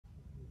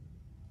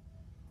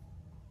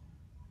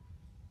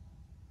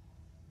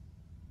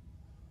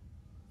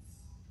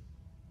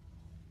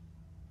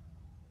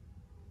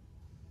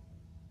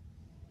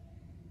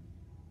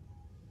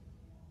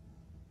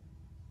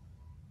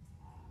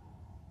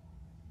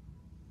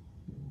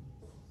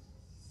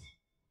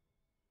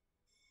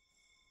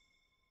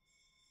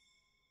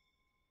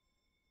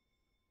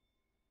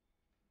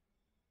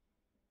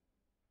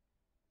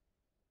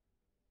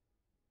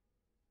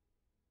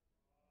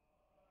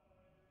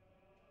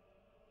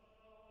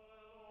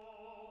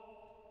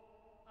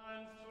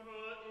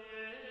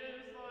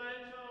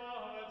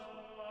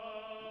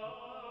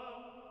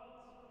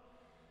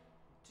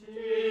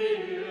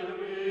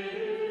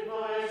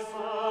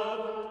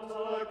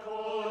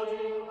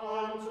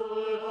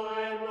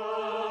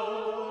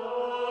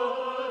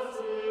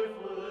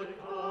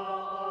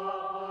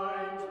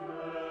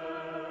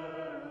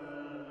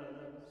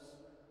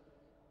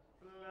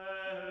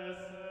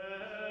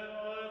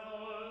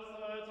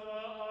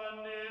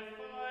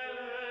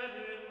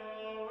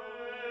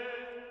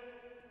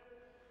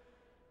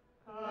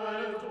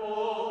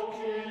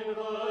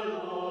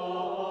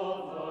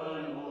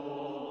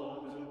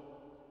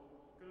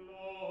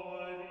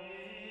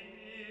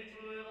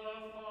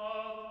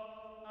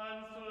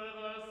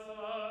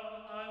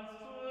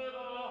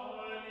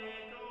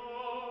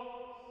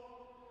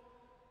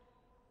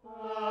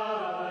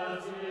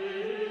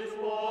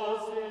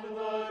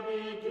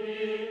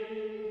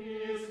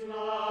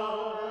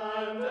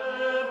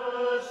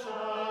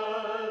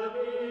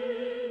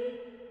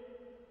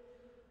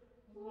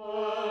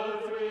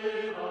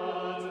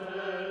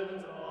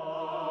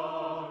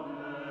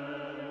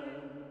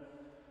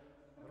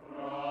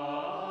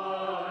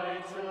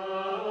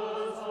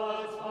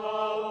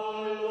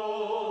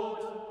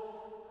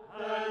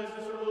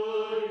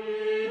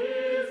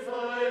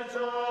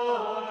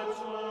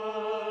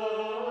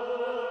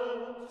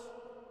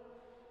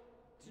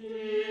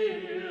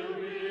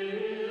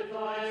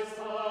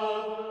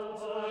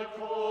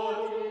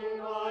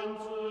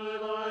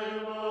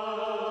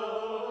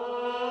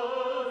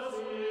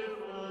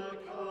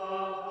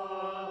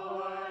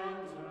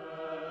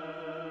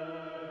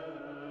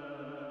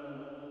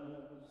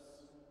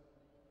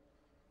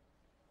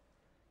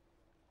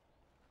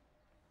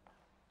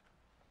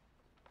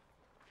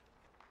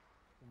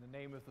In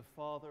the name of the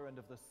Father, and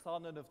of the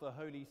Son, and of the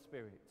Holy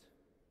Spirit.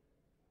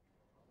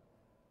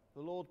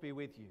 The Lord be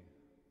with you.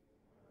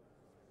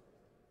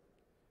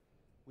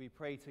 We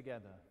pray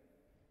together.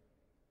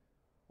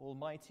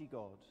 Almighty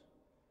God,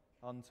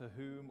 unto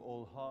whom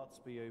all hearts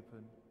be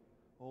open,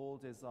 all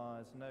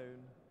desires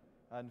known,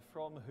 and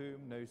from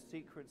whom no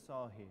secrets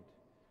are hid,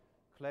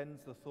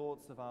 cleanse the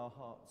thoughts of our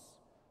hearts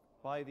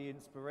by the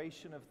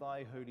inspiration of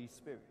thy Holy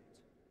Spirit,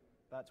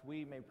 that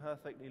we may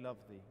perfectly love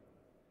thee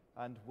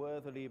and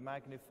worthily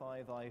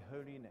magnify thy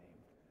holy name,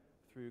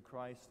 through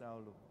Christ our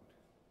Lord.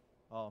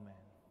 Amen.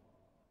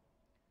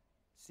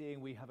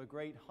 Seeing we have a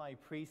great high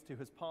priest who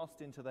has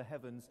passed into the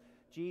heavens,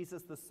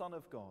 Jesus, the Son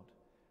of God,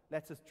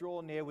 let us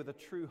draw near with a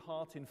true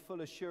heart in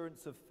full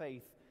assurance of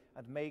faith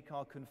and make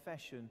our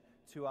confession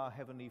to our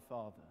Heavenly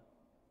Father.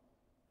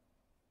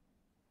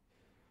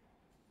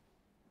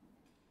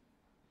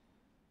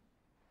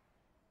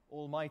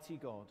 Almighty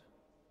God,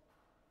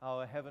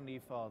 our Heavenly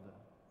Father,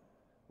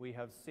 we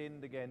have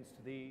sinned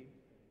against thee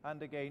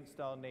and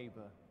against our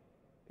neighbor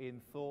in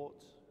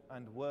thought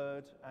and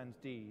word and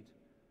deed,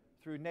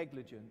 through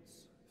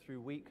negligence,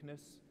 through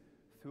weakness,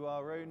 through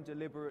our own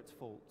deliberate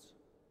fault.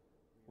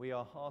 We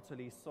are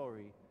heartily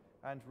sorry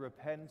and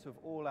repent of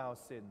all our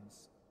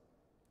sins.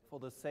 For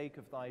the sake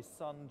of thy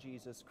Son,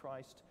 Jesus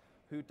Christ,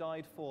 who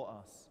died for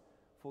us,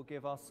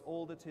 forgive us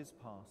all that is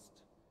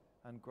past,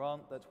 and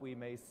grant that we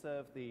may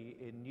serve thee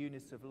in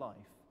newness of life,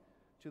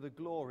 to the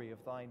glory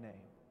of thy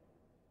name.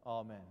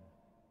 Amen.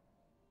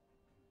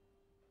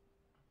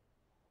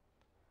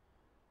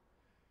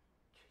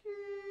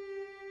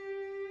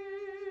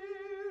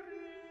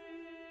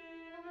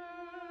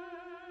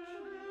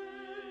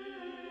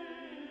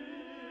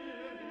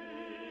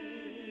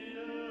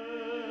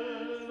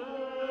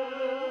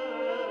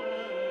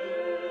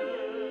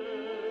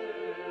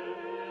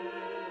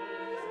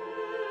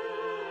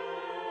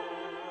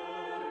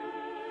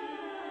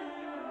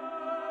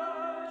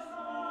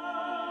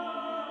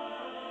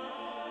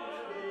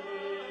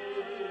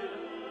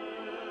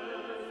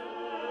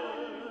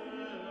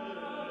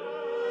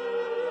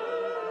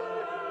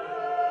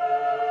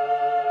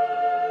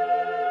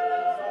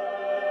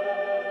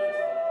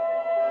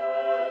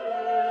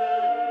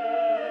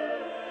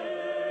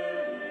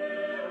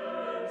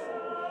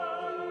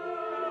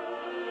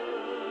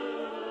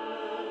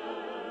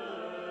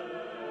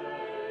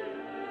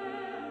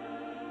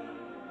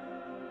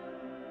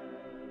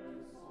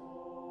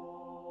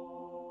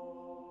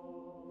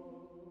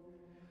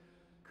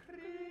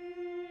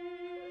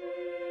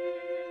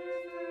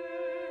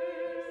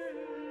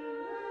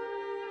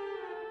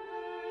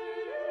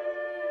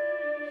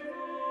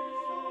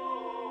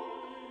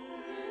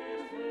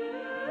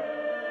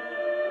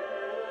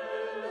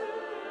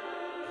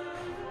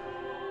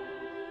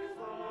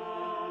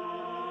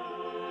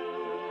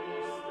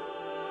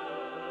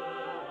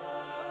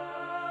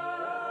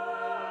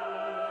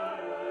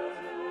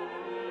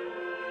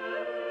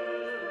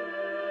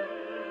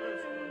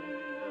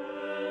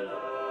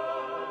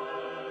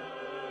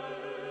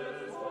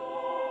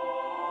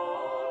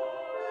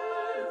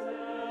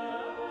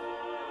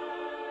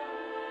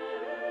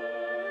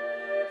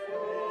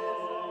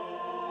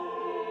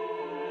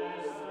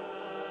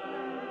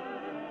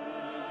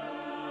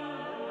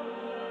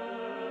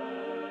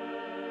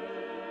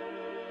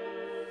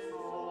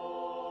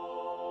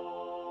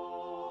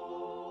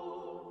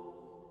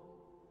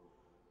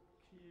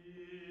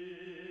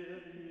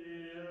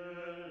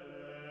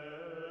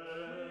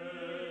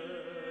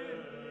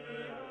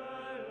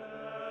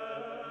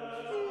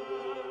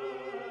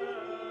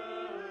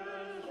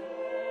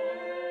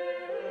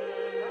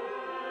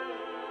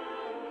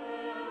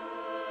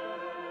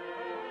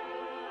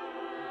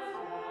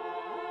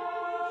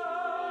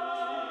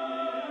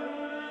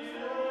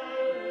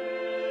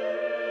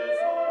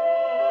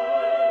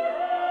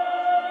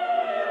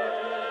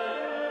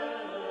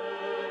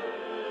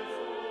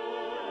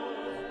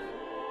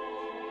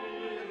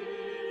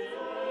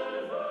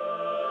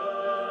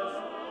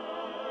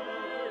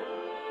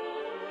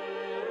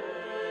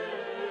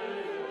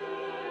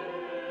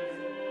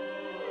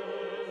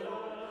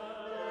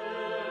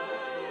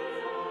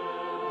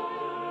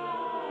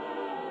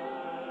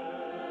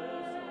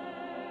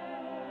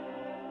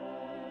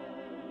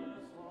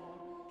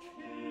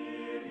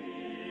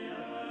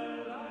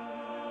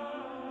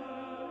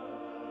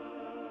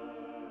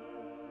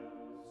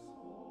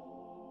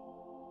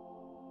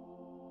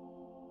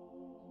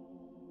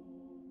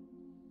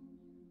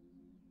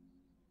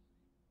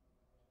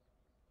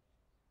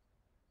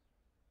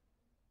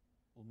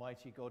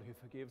 Almighty God, who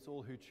forgives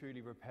all who truly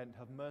repent,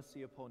 have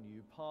mercy upon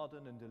you,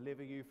 pardon and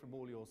deliver you from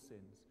all your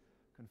sins,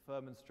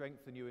 confirm and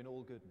strengthen you in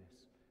all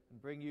goodness, and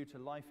bring you to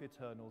life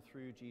eternal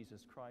through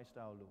Jesus Christ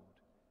our Lord.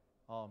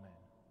 Amen.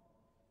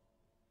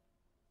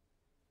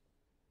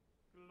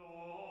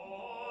 Gloria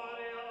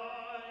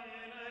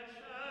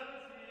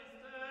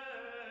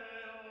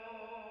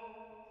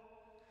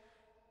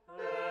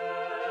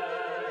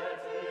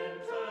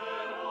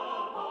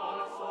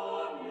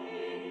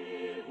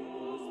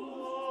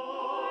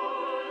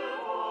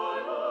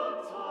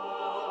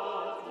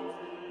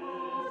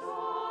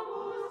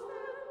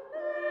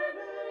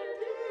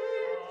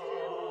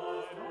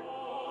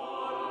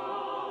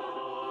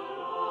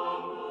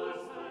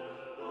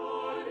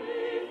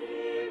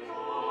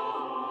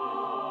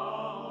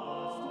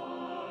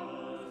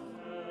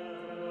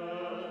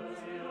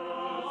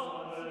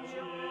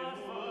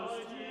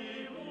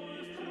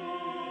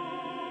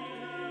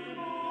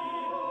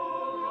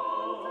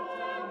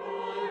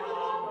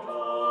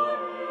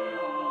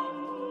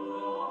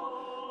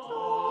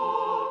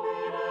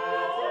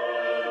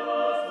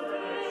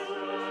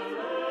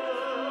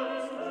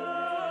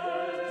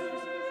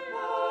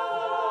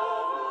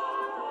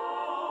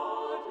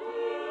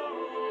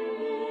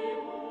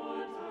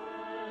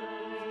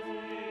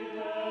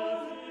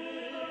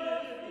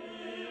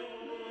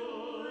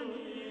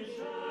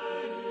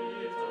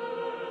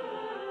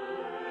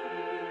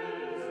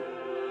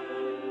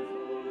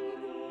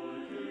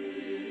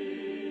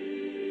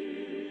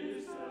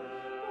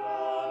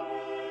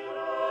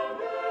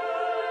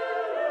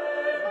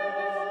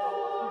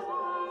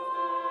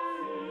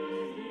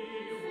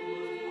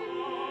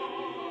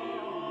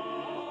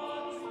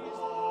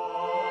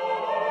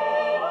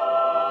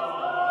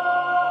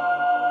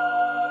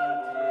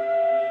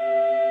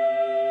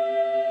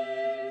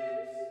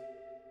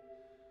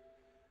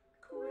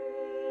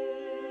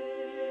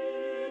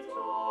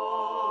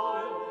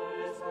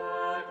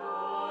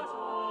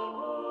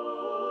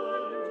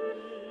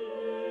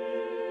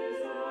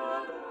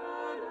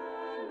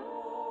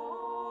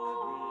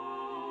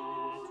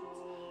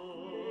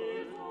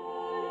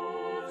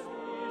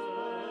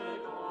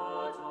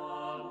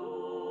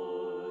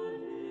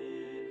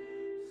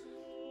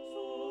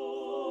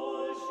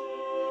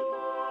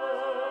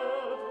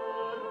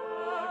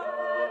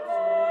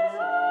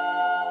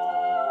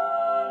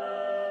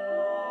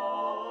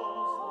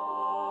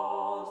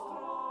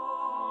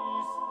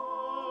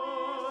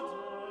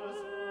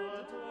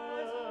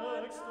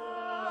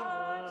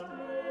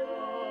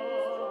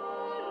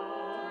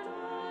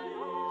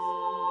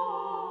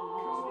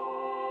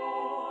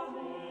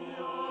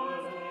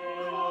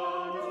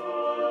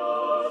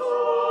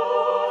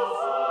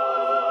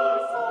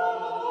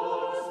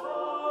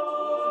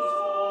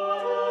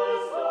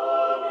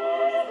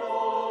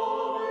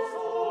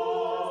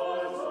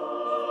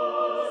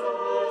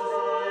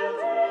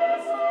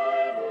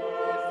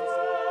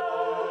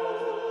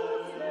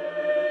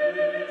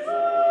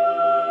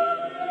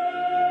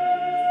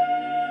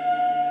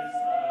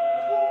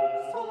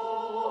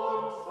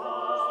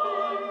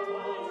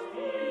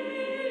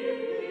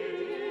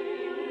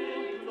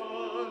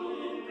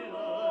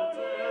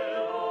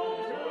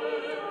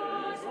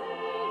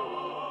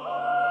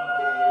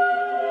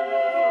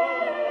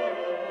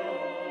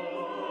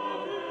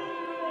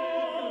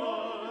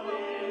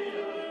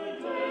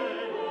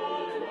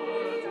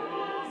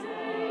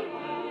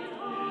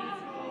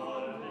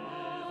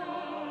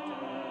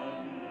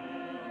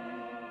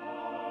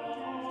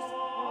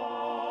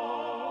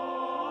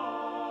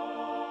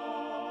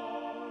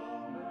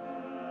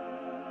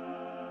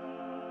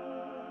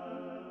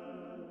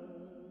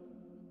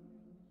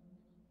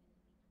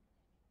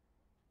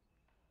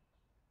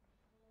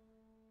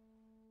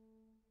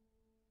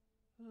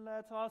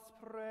Let us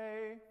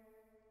pray.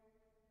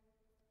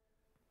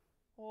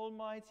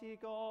 Almighty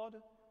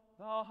God,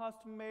 thou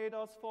hast made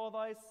us for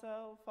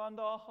thyself, and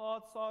our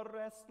hearts are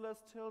restless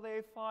till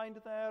they find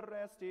their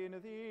rest in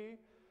thee.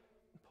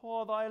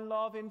 Pour thy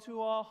love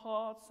into our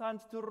hearts and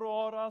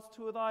draw us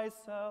to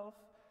thyself,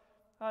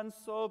 and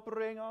so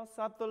bring us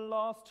at the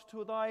last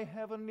to thy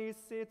heavenly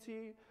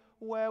city,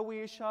 where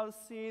we shall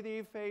see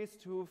thee face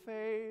to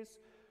face.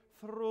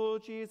 Through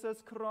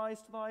Jesus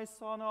Christ, thy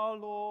Son, our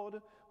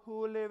Lord,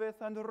 who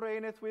liveth and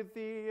reigneth with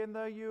thee in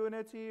the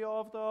unity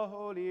of the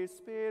Holy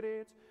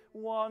Spirit,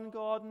 one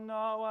God,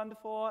 now and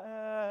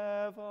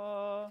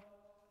forever.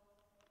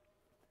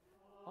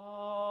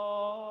 Amen.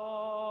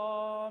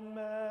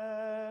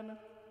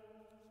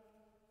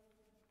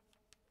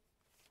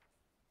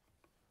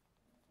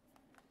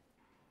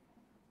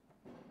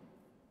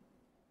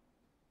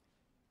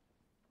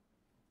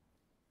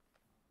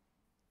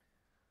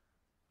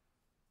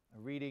 A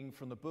reading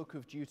from the book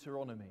of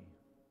Deuteronomy.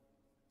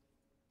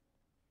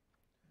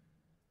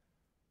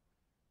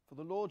 For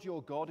the Lord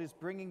your God is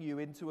bringing you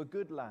into a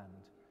good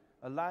land,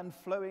 a land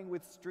flowing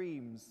with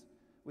streams,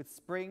 with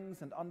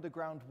springs and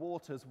underground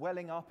waters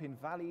welling up in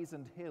valleys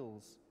and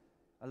hills,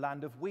 a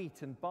land of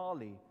wheat and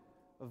barley,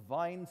 of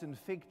vines and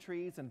fig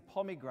trees and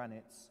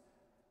pomegranates,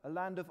 a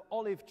land of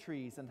olive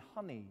trees and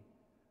honey,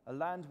 a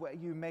land where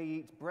you may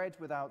eat bread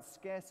without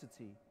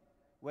scarcity,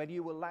 where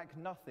you will lack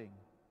nothing,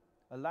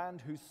 a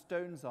land whose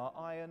stones are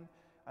iron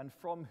and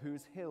from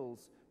whose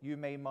hills you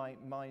may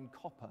mine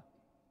copper.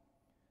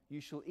 You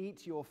shall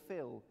eat your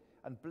fill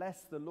and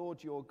bless the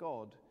Lord your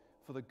God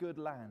for the good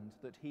land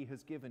that he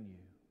has given you.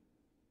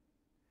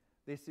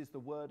 This is the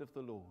word of the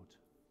Lord.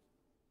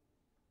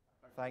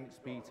 Thanks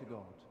be to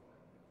God.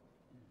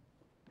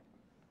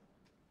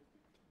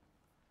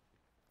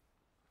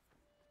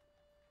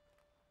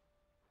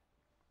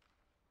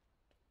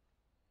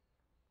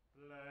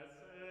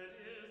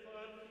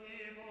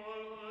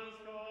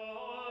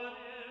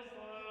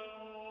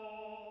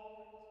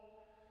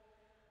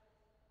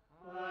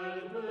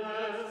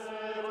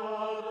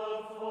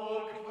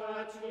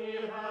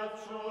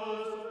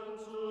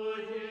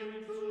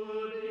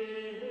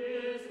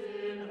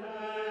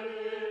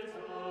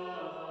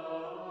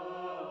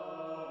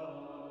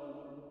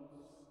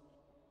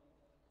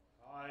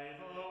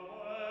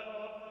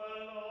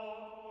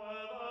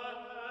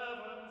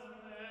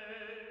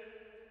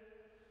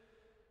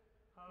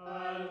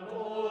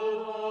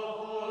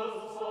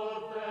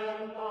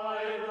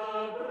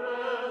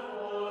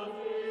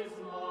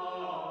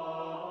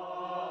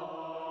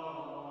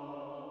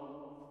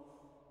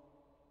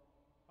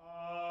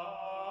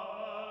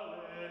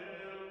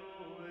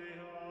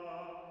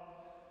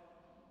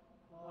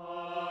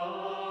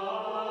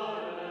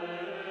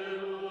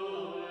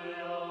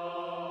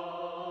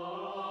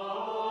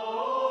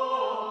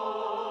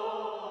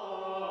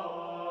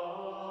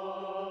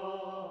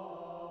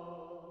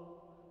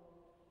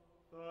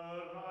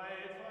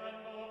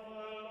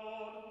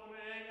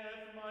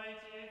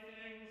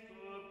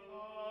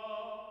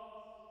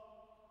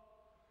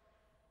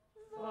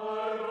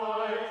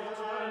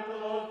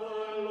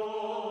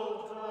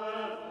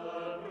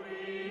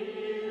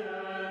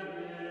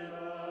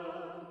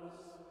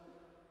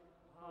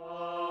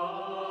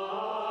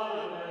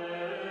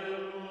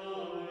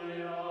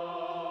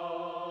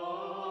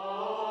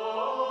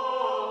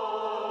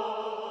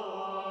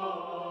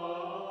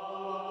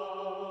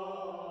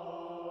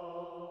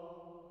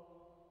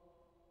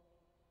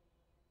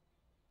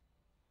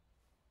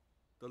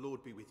 The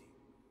Lord be with you.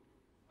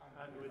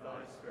 And with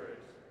thy spirit.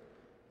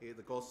 Hear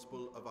the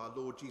gospel of our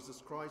Lord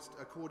Jesus Christ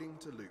according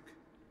to Luke.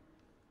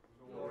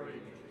 Glory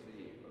to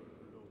thee, O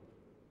Lord.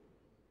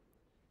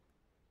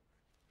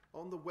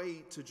 On the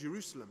way to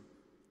Jerusalem,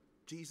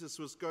 Jesus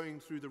was going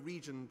through the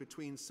region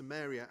between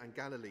Samaria and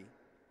Galilee.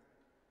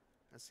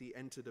 As he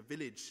entered a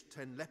village,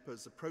 10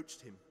 lepers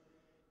approached him,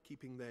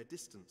 keeping their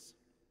distance.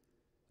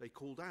 They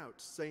called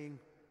out, saying,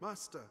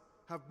 "Master,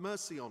 have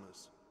mercy on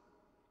us."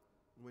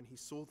 And when he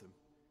saw them,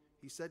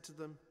 he said to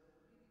them,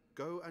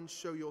 "Go and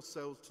show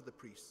yourselves to the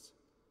priests."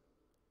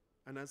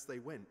 And as they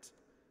went,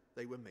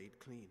 they were made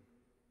clean.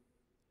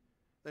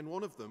 Then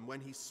one of them, when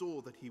he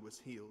saw that he was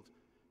healed,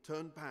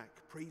 turned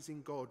back,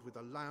 praising God with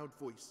a loud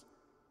voice.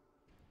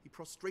 He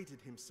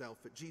prostrated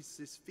himself at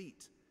Jesus'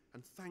 feet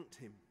and thanked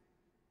him.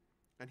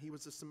 And he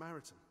was a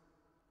Samaritan.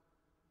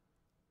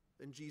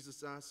 Then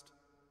Jesus asked,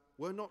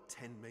 "Were not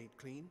 10 made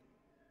clean?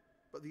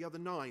 But the other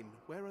 9,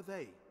 where are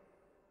they?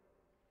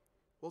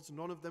 Was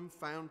none of them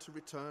found to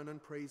return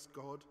and praise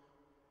God,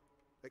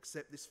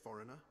 except this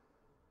foreigner?"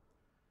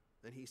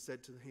 Then he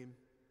said to him,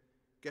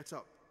 "Get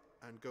up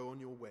and go on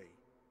your way.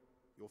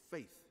 Your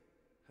faith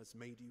has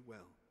made you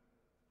well."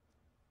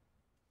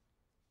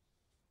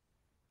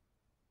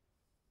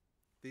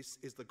 This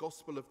is the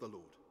gospel of the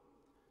Lord.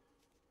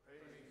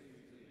 Praise be to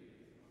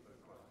thee, O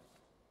Christ.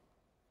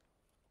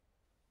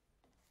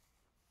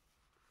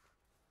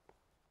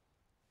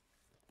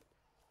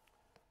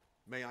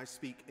 May I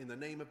speak in the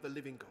name of the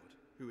living God,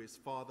 who is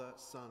Father,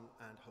 Son,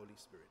 and Holy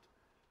Spirit.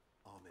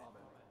 Amen.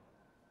 Amen.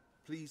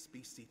 Please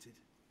be seated.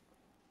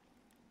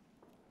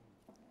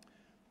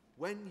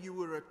 When you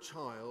were a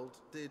child,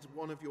 did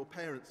one of your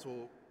parents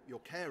or your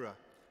carer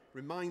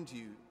remind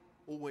you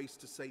always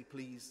to say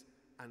please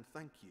and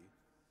thank you?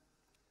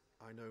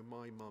 I know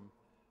my mum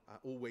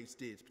always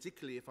did,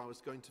 particularly if I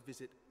was going to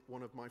visit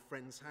one of my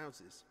friends'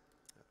 houses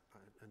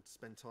and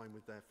spend time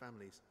with their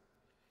families.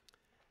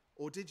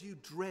 Or did you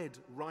dread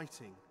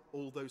writing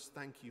all those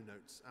thank you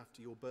notes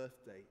after your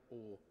birthday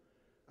or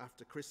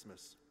after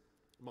Christmas?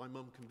 My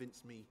mum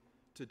convinced me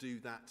to do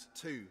that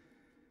too.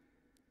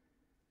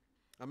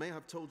 I may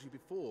have told you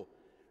before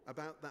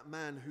about that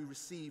man who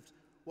received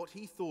what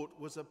he thought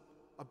was a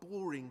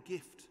boring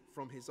gift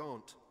from his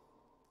aunt,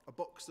 a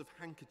box of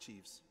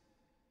handkerchiefs.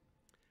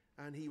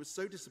 And he was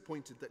so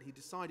disappointed that he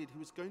decided he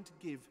was going to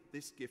give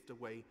this gift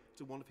away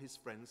to one of his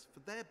friends for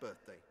their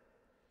birthday.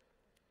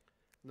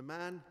 And the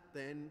man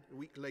then, a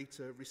week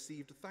later,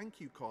 received a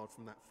thank you card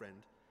from that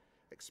friend,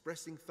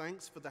 expressing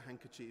thanks for the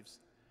handkerchiefs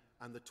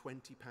and the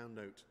 £20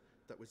 note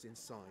that was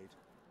inside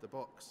the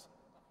box.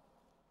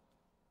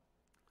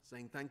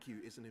 Saying thank you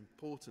is an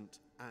important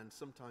and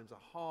sometimes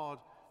a hard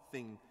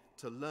thing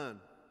to learn.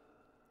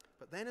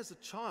 But then as a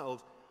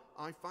child,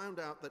 I found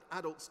out that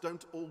adults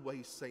don't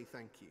always say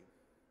thank you.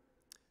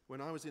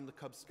 When I was in the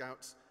Cub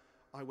Scouts,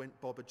 I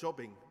went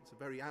bobber-jobbing. It's a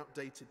very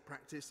outdated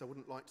practice. I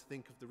wouldn't like to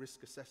think of the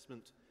risk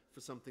assessment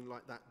for something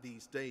like that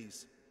these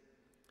days.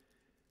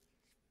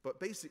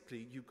 But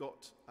basically, you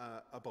got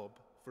a bob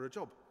for a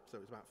job. So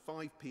it was about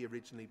 5p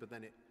originally, but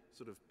then it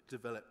sort of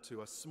developed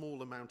to a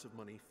small amount of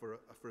money for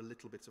a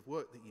little bit of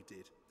work that you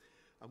did.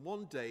 And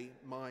one day,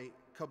 my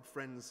Cub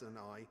friends and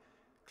I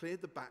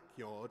cleared the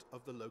backyard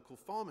of the local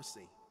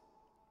pharmacy.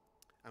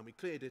 And we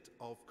cleared it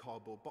of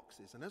cardboard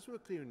boxes. And as we were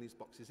clearing these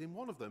boxes, in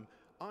one of them,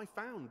 I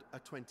found a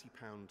 £20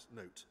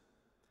 note.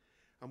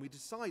 And we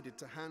decided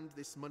to hand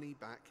this money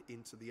back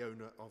into the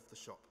owner of the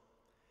shop.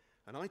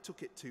 And I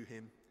took it to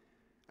him,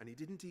 and he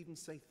didn't even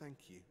say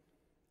thank you.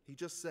 He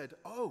just said,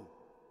 "Oh,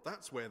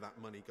 that's where that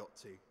money got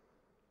to."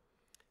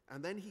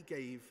 And then he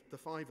gave the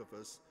 5 of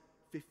us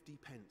 50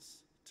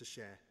 pence to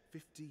share,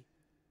 50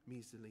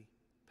 measly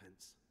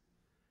pence.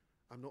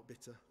 I'm not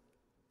bitter.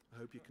 I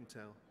hope you can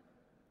tell.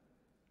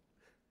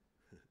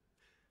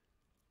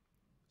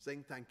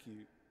 Saying thank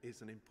you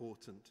is an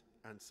important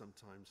and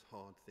sometimes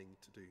hard thing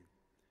to do,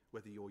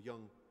 whether you're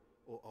young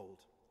or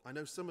old. I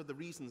know some of the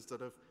reasons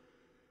that have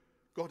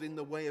got in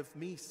the way of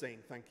me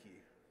saying thank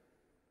you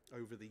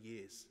over the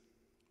years.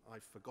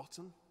 I've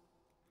forgotten.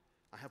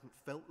 I haven't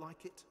felt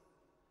like it.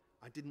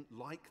 I didn't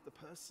like the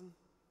person.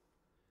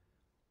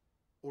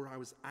 Or I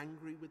was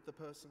angry with the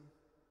person.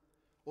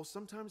 Or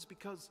sometimes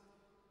because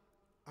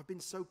I've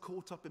been so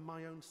caught up in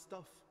my own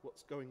stuff,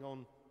 what's going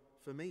on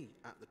for me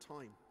at the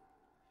time.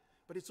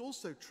 But it's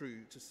also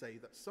true to say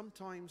that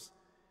sometimes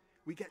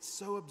we get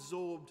so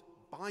absorbed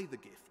by the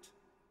gift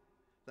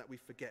that we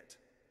forget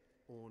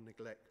or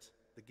neglect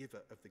the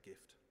giver of the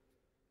gift.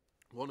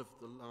 One of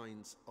the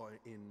lines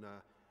in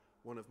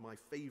one of my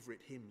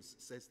favorite hymns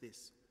says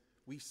this: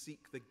 "We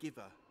seek the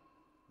giver,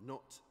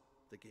 not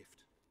the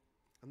gift."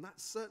 And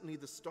that's certainly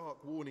the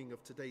stark warning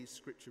of today's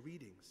scripture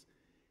readings.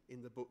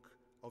 In the book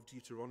of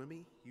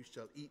Deuteronomy, "You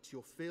shall eat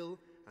your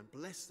fill and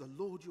bless the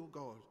Lord your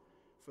God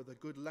for the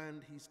good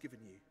land he's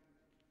given you."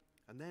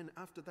 And then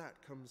after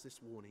that comes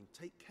this warning: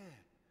 take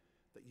care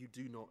that you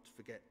do not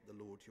forget the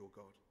Lord your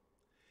God.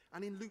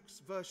 And in Luke's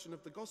version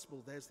of the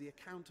gospel, there's the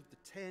account of the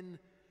 10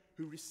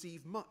 who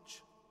receive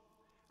much,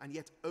 and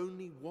yet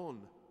only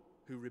one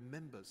who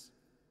remembers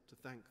to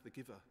thank the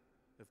giver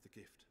of the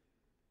gift.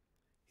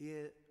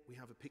 Here we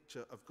have a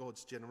picture of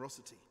God's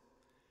generosity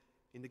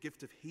in the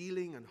gift of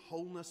healing and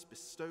wholeness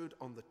bestowed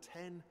on the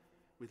 10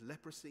 with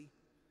leprosy,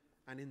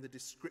 and in the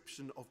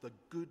description of the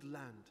good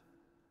land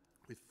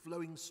with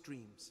flowing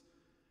streams,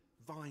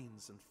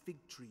 vines and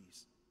fig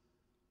trees,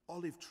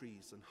 olive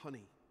trees and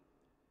honey,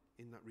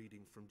 in that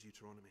reading from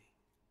Deuteronomy.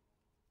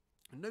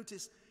 And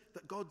notice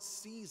that God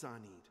sees our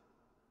need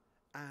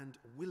and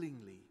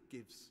willingly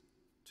gives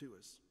to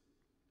us.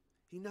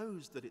 He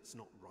knows that it's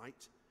not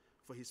right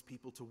for his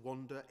people to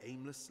wander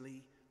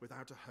aimlessly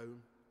without a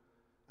home,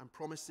 and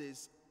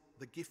promises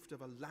the gift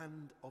of a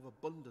land of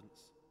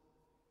abundance.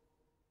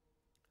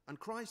 And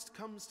Christ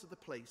comes to the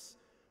place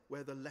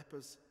where the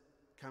lepers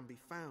can be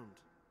found,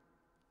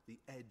 the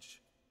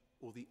edge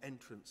or the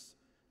entrance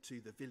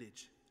to the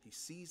village. He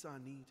sees our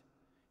need.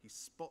 He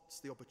spots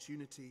the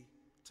opportunity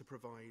to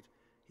provide.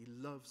 He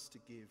loves to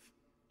give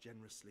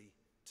generously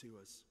to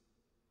us.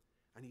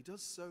 And he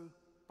does so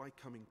by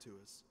coming to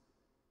us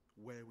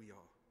where we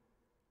are.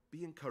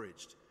 Be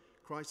encouraged.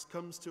 Christ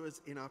comes to us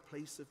in our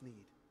place of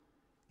need,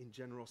 in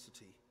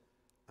generosity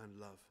and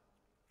love.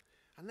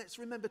 And let's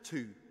remember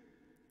too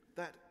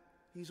that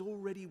he's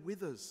already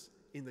with us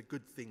in the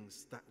good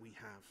things that we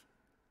have.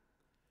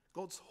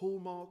 God's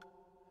hallmark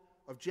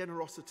of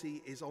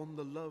generosity is on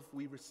the love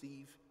we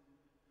receive,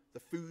 the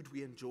food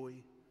we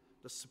enjoy,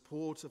 the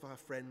support of our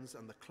friends,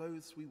 and the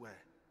clothes we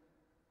wear.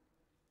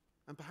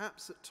 And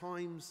perhaps at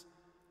times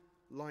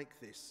like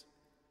this,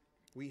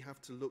 we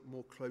have to look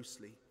more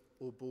closely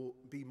or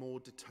be more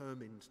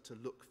determined to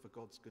look for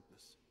God's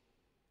goodness.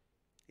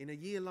 In a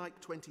year like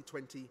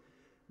 2020,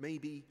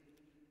 maybe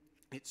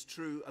it's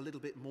true a little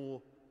bit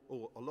more,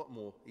 or a lot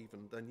more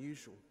even, than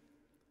usual.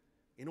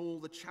 In all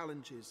the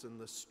challenges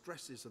and the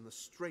stresses and the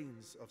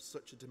strains of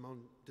such a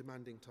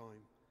demanding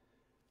time,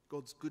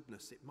 God's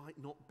goodness, it might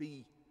not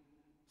be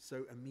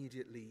so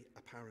immediately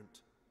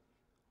apparent,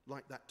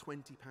 like that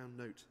 £20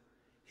 note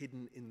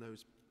hidden in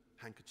those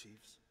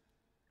handkerchiefs.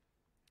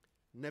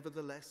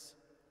 Nevertheless,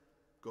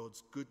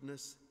 God's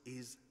goodness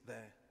is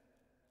there.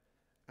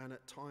 And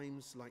at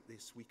times like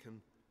this, we can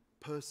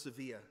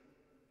persevere.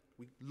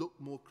 We look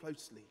more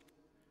closely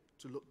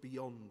to look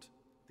beyond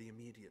the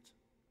immediate.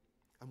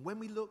 And when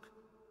we look,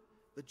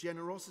 the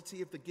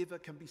generosity of the giver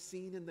can be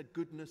seen in the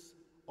goodness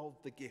of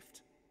the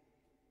gift.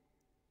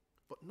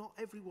 But not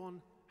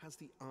everyone has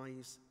the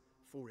eyes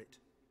for it.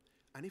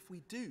 And if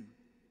we do,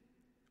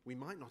 we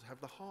might not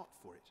have the heart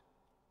for it.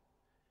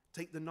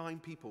 Take the 9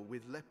 people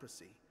with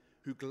leprosy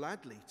who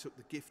gladly took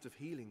the gift of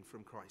healing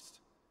from Christ.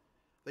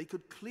 They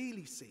could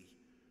clearly see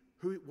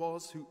who it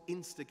was who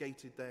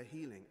instigated their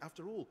healing.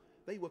 After all,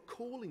 they were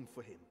calling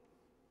for him.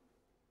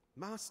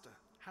 Master,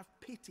 have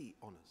pity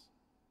on us.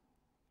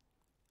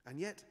 And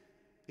yet,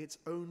 it's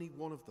only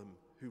one of them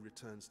who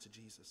returns to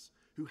Jesus,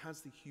 who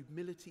has the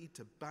humility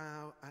to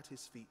bow at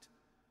his feet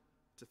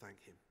to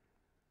thank him.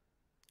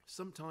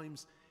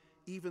 Sometimes,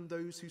 even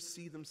those who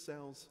see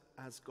themselves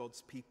as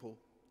God's people,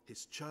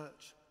 his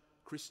church,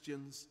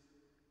 Christians,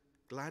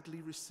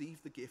 gladly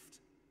receive the gift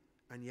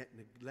and yet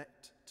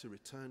neglect to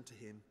return to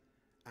him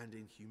and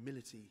in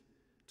humility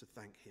to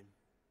thank him.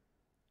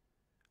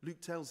 Luke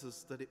tells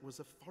us that it was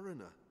a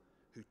foreigner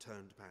who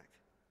turned back,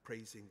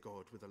 praising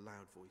God with a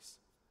loud voice.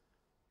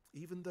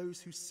 Even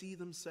those who see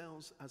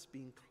themselves as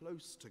being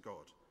close to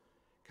God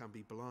can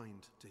be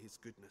blind to his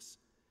goodness,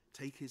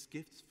 take his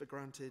gifts for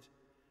granted,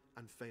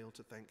 and fail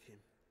to thank him.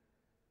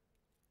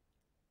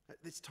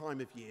 At this time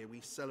of year, we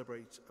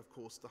celebrate, of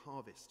course, the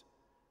harvest.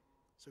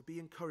 So be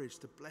encouraged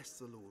to bless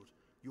the Lord,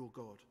 your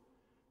God,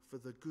 for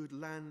the good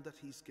land that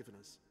he's given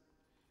us.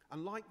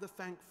 And like the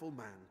thankful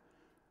man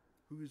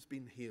who's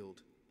been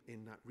healed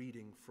in that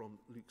reading from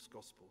Luke's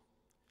Gospel,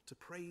 to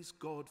praise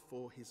God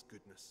for his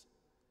goodness.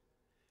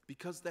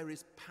 Because there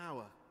is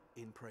power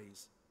in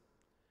praise.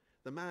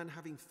 The man,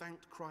 having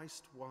thanked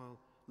Christ while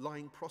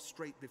lying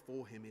prostrate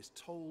before him, is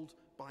told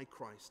by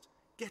Christ,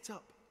 "Get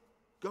up,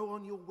 go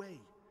on your way,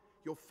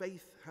 your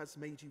faith has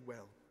made you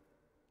well."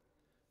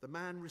 The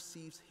man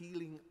receives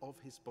healing of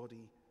his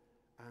body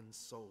and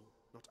soul.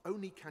 Not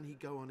only can he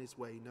go on his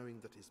way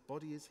knowing that his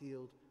body is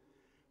healed,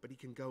 but he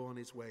can go on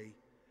his way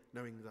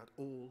knowing that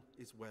all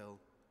is well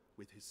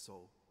with his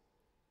soul.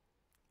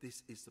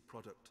 This is the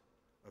product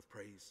of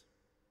praise.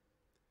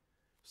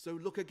 So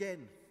look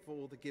again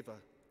for the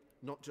giver,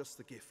 not just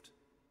the gift.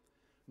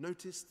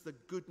 Notice the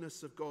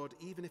goodness of God,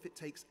 even if it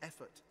takes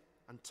effort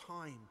and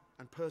time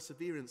and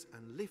perseverance,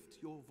 and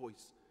lift your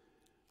voice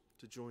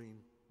to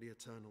join the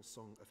eternal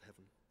song of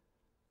heaven.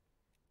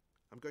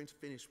 I'm going to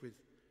finish with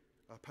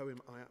a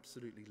poem I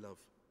absolutely love,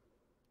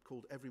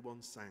 called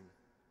Everyone Sang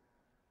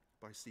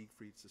by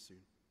Siegfried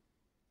Sassoon.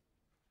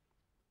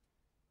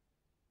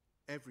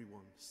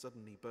 Everyone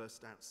suddenly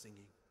burst out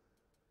singing,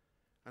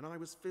 and I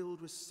was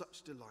filled with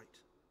such delight,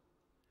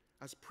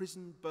 as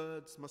prisoned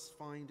birds must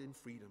find in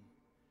freedom,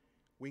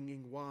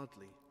 winging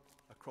wildly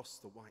across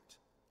the white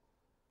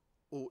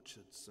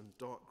orchards and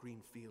dark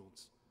green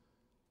fields,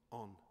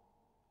 on,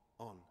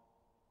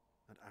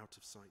 and out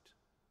of sight.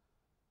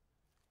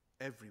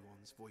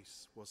 Everyone's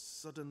voice was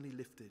suddenly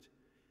lifted,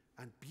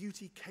 and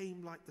beauty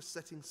came like the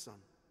setting sun.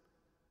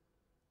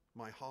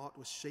 My heart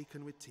was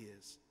shaken with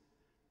tears,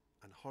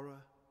 and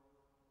horror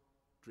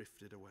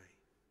drifted away.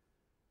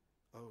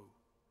 Oh,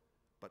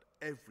 but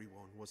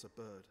everyone was a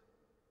bird,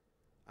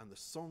 and the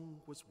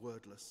song was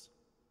wordless.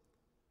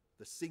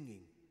 The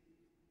singing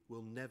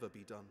will never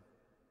be done.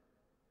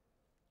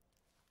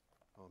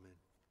 Amen.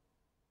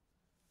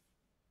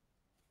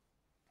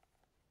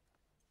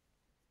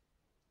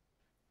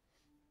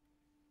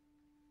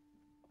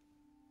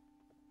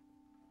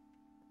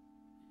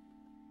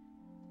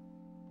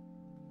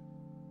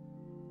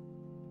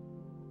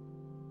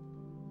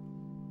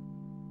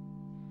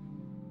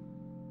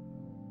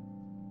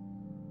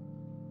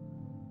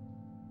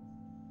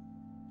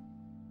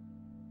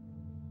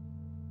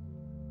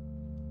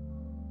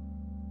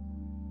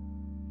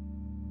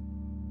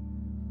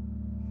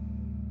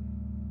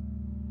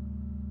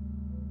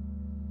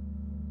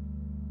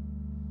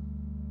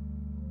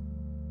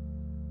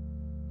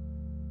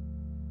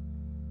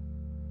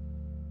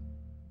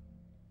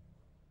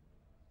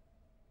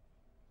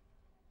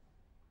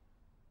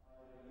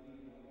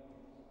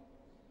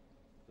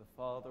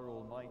 Father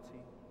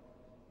Almighty,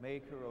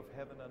 maker of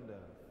heaven and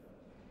earth,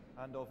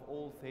 and of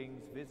all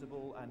things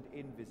visible and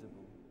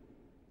invisible,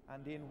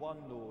 and in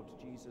one Lord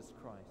Jesus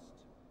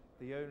Christ,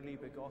 the only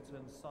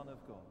begotten Son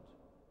of God,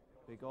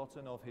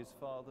 begotten of his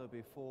Father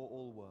before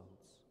all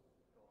worlds,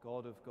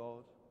 God of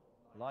God,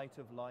 light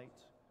of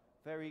light,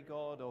 very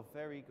God of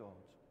very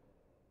God,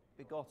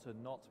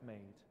 begotten, not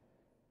made,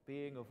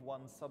 being of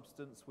one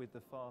substance with the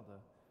Father,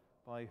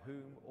 by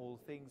whom all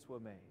things were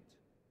made,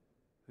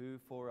 who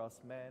for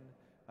us men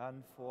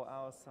and for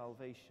our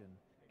salvation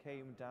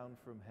came down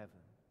from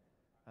heaven,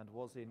 and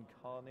was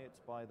incarnate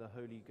by the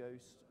Holy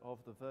Ghost of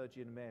the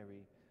Virgin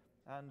Mary,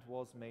 and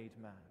was made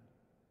man,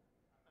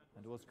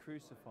 and was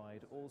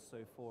crucified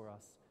also for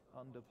us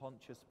under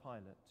Pontius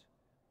Pilate.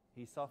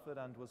 He suffered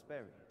and was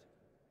buried,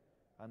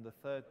 and the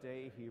third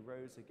day he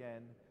rose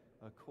again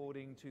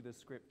according to the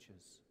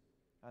Scriptures,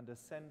 and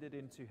ascended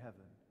into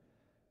heaven,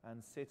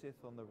 and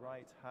sitteth on the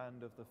right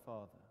hand of the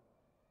Father.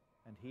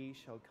 And he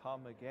shall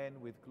come again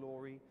with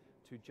glory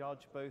to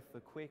judge both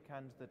the quick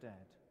and the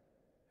dead,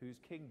 whose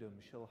kingdom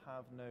shall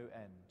have no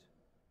end.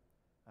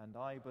 And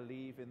I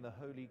believe in the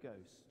Holy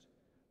Ghost,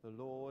 the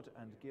Lord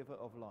and giver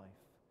of life,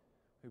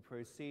 who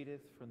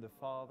proceedeth from the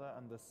Father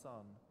and the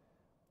Son,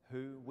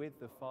 who with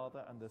the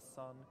Father and the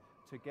Son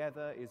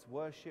together is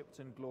worshipped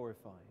and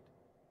glorified,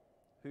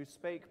 who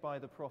spake by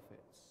the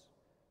prophets.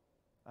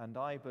 And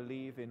I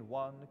believe in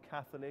one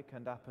Catholic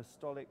and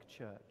Apostolic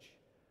Church.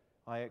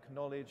 I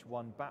acknowledge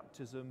one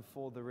baptism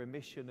for the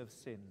remission of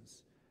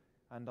sins,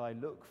 and I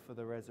look for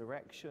the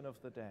resurrection of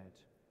the dead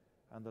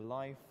and the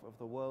life of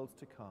the world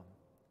to come.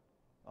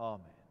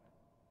 Amen.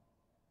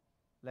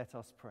 Let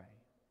us pray.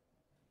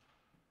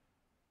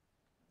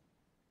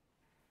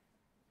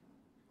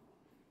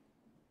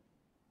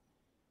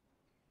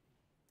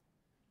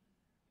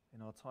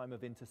 In our time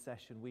of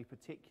intercession, we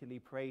particularly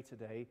pray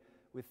today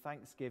with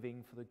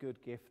thanksgiving for the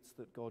good gifts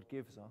that God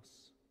gives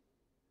us.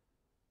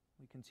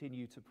 We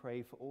continue to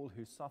pray for all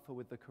who suffer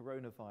with the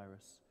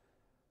coronavirus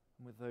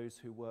and with those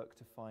who work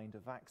to find a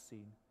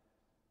vaccine.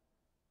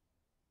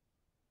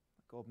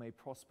 That God may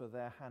prosper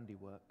their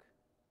handiwork.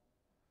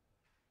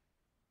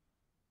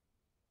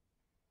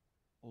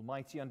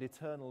 Almighty and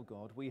eternal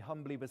God, we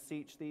humbly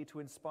beseech thee to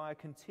inspire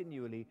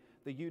continually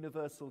the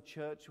universal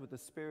church with the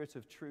spirit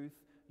of truth,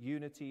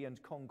 unity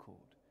and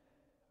concord,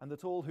 and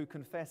that all who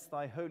confess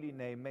thy holy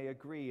name may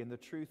agree in the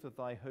truth of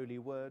thy holy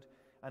word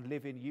and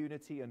live in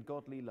unity and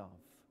godly love.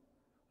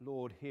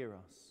 Lord, hear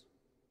us.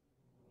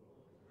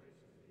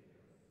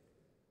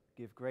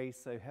 Give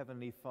grace, O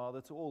Heavenly Father,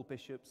 to all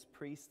bishops,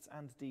 priests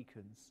and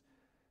deacons,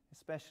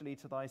 especially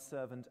to thy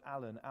servant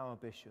Alan, our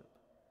bishop,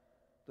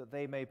 that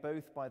they may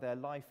both by their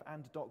life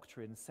and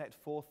doctrine set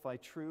forth thy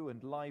true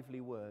and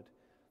lively word,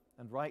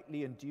 and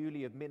rightly and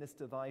duly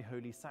administer thy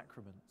holy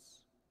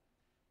sacraments.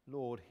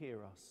 Lord,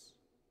 hear us.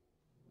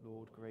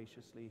 Lord,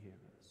 graciously hear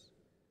us.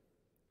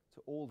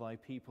 To all thy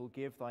people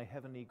give thy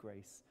heavenly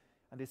grace,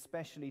 and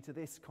especially to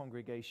this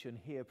congregation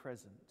here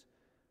present,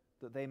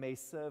 that they may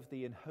serve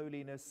thee in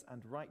holiness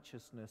and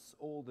righteousness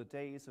all the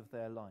days of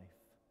their life.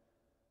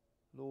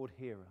 Lord,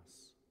 hear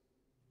us.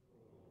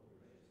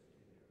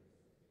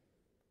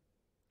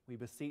 We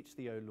beseech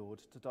thee, O Lord,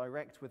 to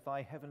direct with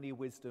thy heavenly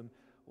wisdom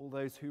all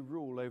those who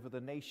rule over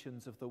the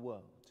nations of the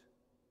world.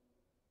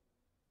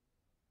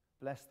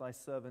 Bless thy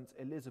servant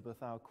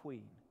Elizabeth, our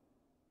Queen,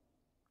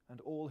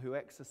 and all who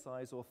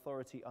exercise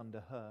authority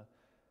under her,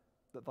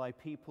 that thy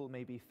people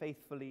may be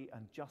faithfully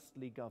and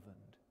justly governed.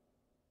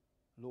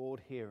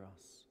 Lord, hear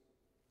us.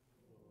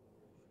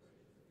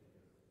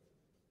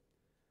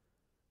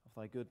 Of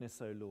thy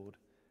goodness, O Lord,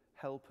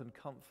 help and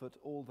comfort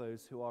all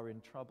those who are in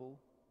trouble,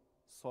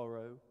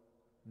 sorrow,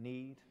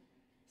 need,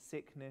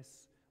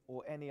 sickness,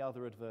 or any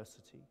other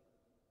adversity,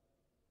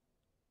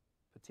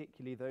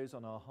 particularly those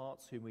on our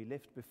hearts whom we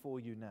lift before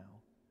you now.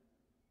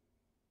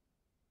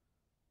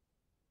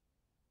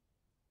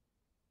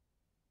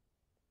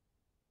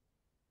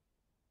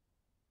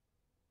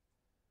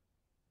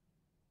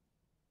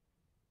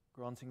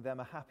 Granting them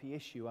a happy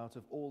issue out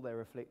of all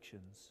their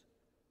afflictions.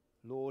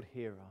 Lord,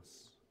 hear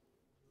us.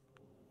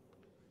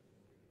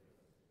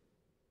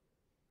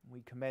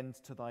 We commend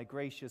to thy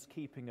gracious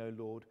keeping, O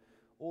Lord,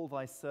 all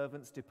thy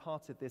servants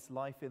departed this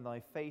life in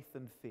thy faith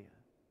and fear.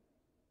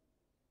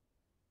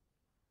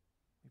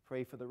 We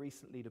pray for the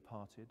recently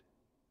departed,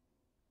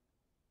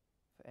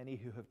 for any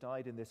who have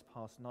died in this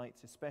past night,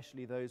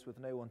 especially those with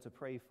no one to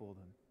pray for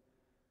them,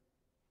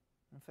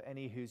 and for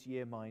any whose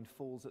year mind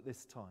falls at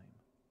this time,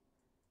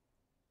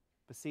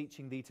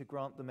 beseeching thee to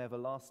grant them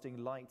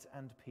everlasting light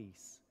and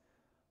peace.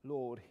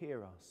 Lord,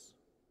 hear us.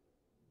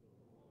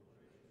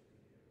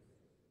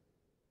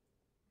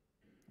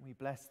 We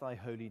bless thy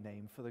holy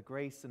name for the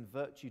grace and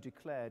virtue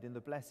declared in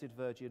the Blessed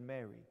Virgin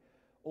Mary,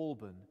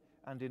 Alban,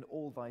 and in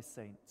all thy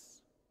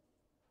saints.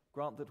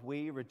 Grant that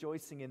we,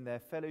 rejoicing in their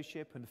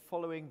fellowship and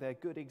following their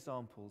good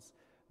examples,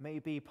 may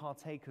be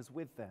partakers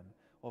with them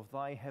of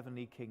thy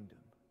heavenly kingdom.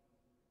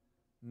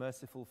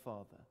 Merciful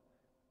Father,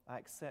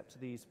 accept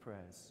these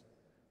prayers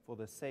for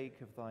the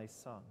sake of thy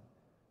Son,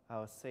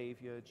 our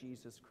Saviour,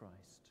 Jesus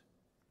Christ.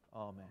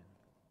 Amen.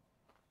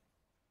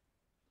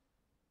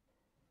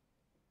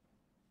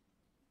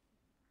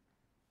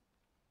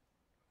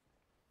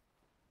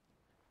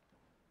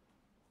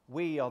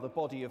 We are the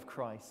body of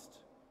Christ.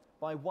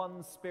 By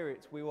one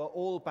Spirit we were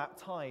all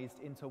baptized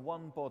into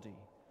one body.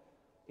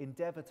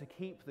 Endeavour to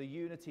keep the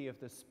unity of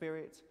the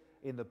Spirit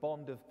in the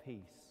bond of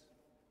peace.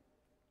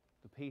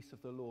 The peace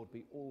of the Lord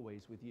be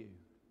always with you.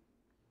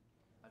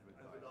 And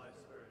with thy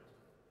spirit.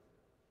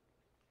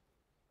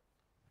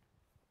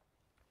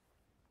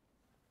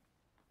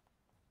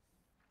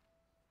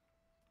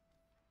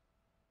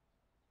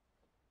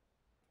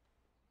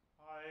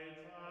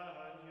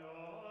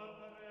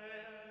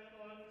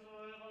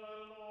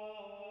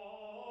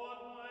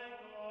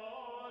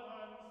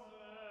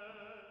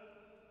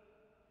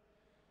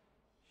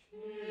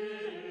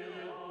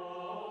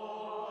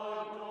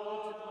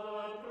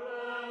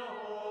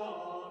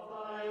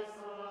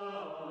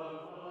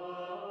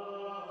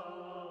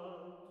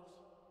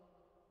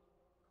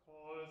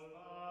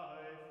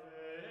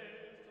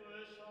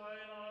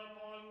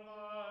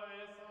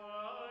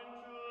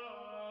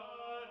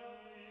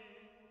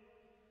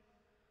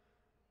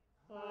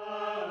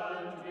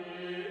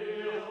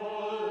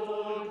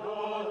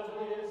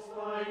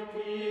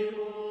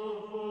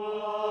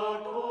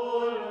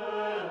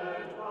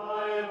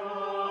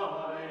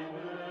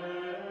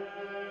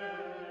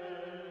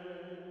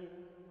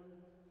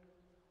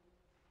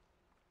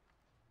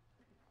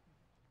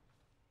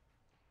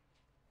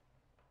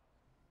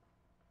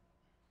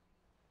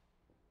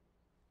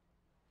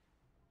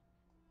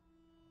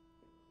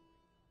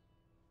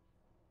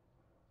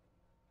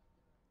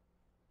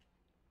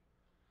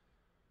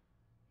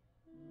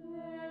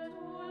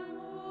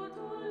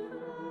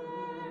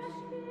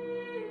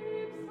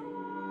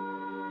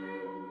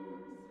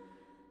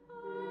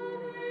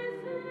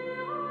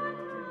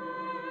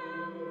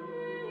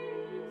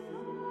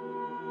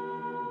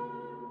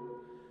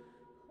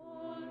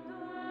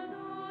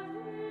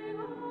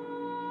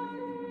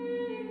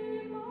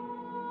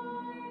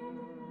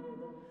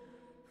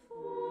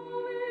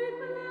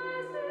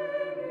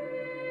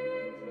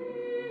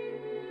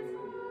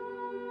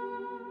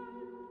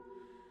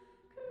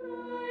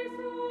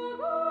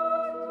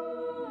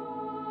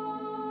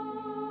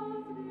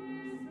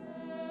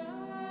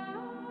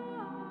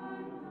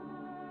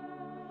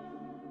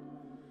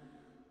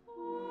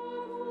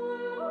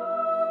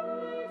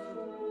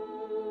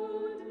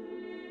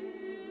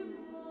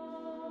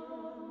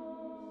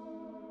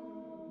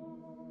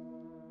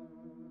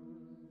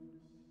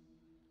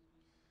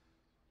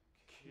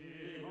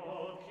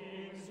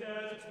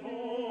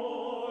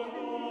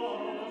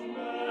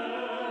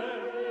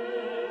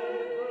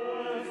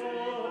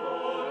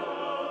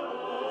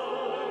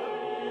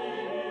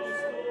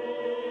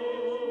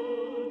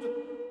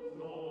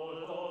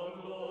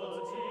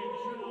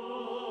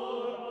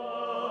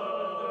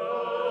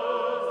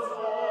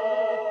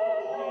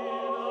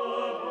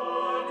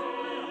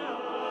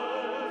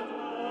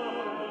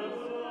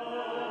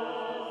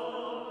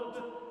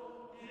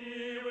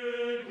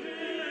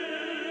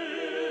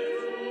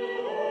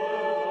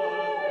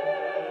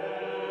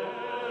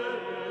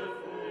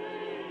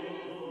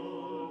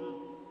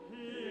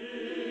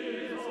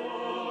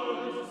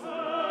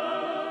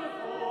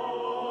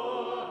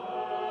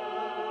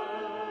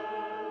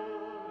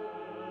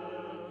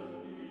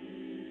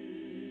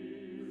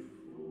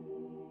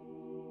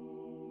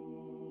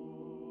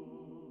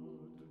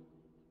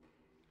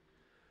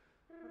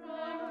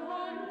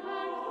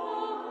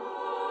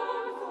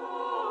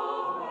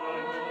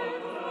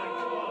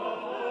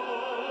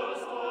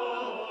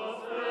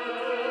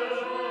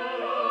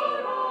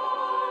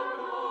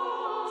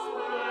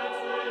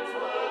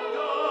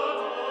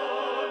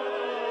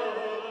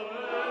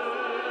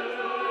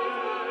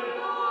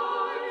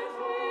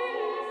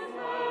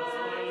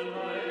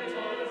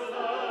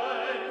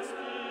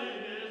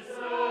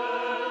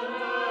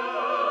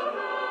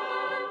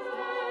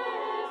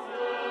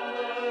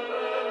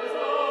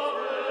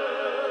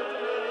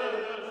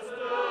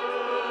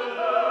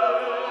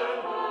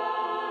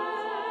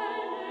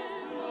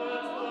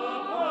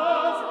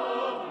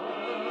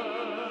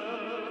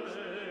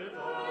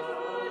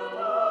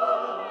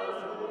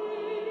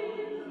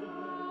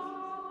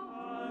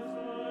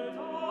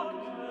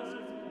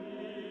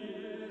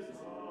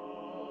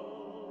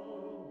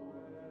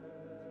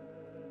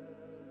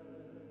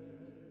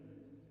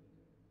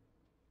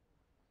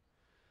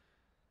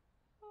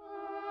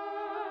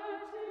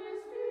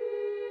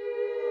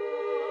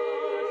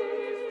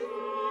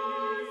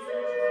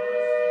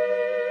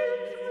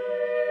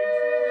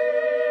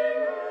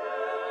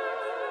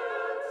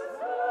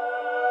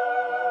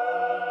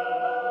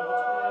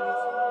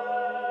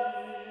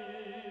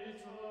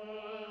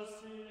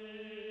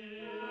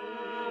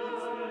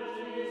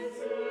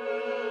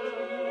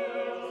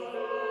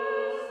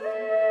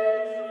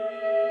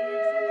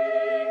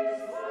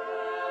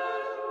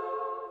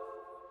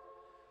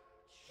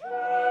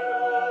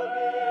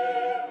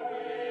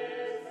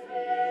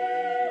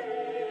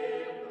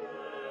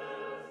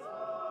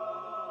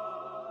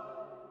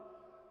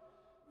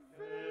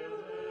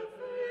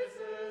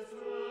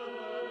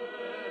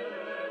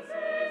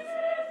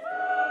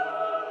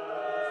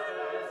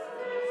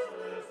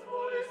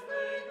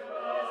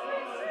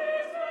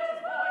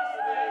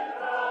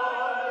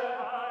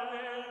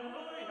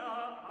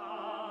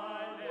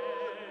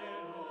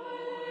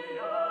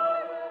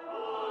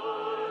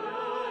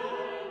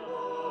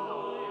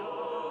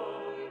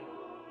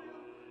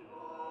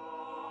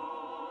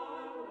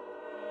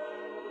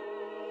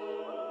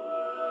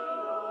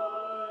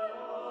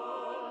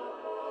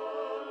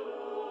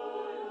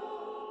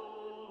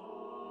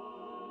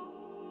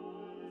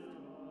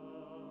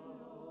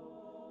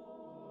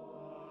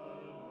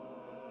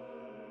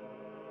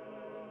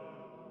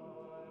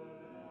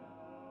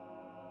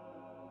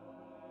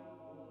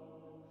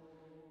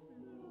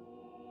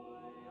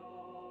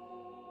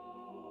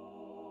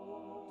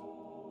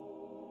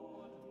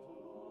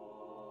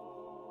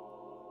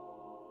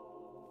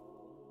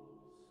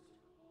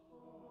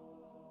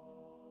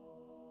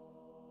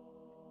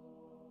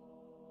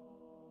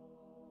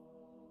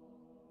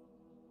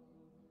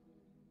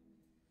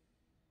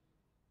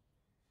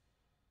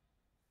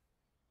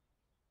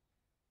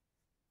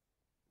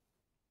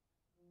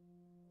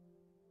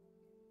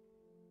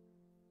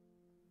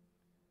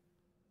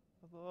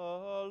 The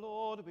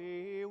Lord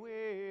be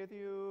with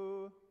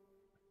you.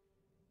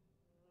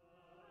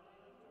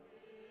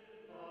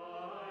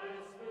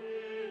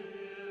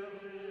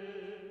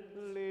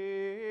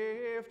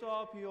 Lift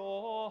up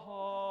your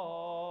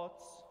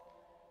hearts.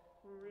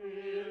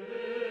 We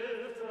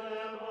lift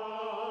them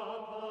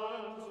up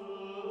unto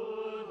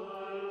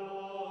the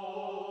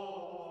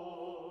Lord.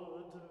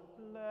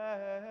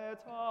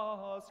 Let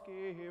us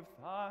give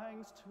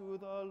thanks to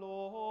the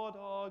Lord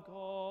our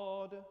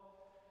God.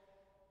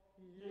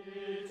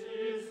 It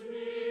is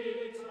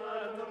meet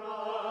and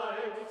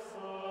right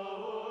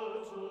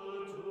so to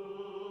do.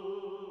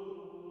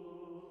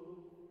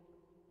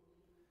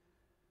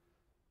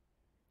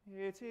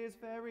 It is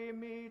very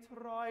meet,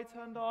 right,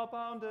 and our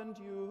bounden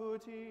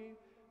duty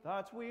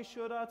that we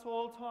should at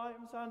all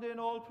times and in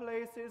all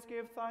places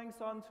give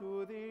thanks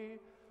unto Thee,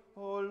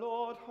 O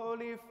Lord,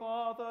 Holy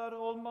Father,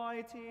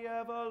 Almighty,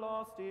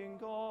 everlasting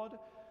God,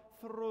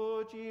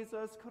 through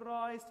Jesus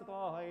Christ,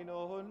 Thine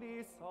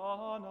only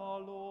Son, our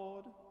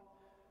Lord.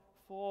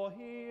 For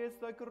He is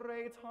the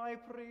great High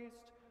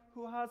Priest,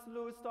 who has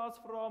loosed us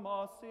from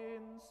our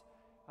sins,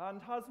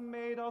 and has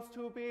made us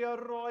to be a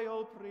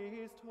royal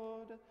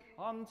priesthood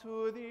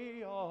unto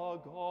Thee, our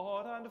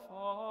God and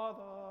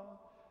Father.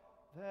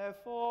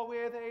 Therefore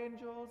with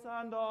angels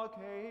and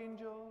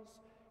archangels,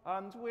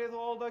 and with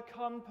all the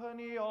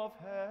company of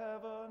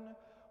heaven,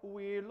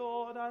 we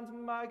laud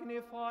and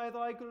magnify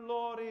Thy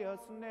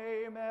glorious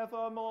name,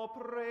 evermore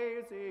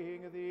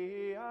praising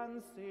Thee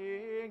and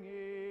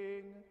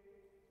singing.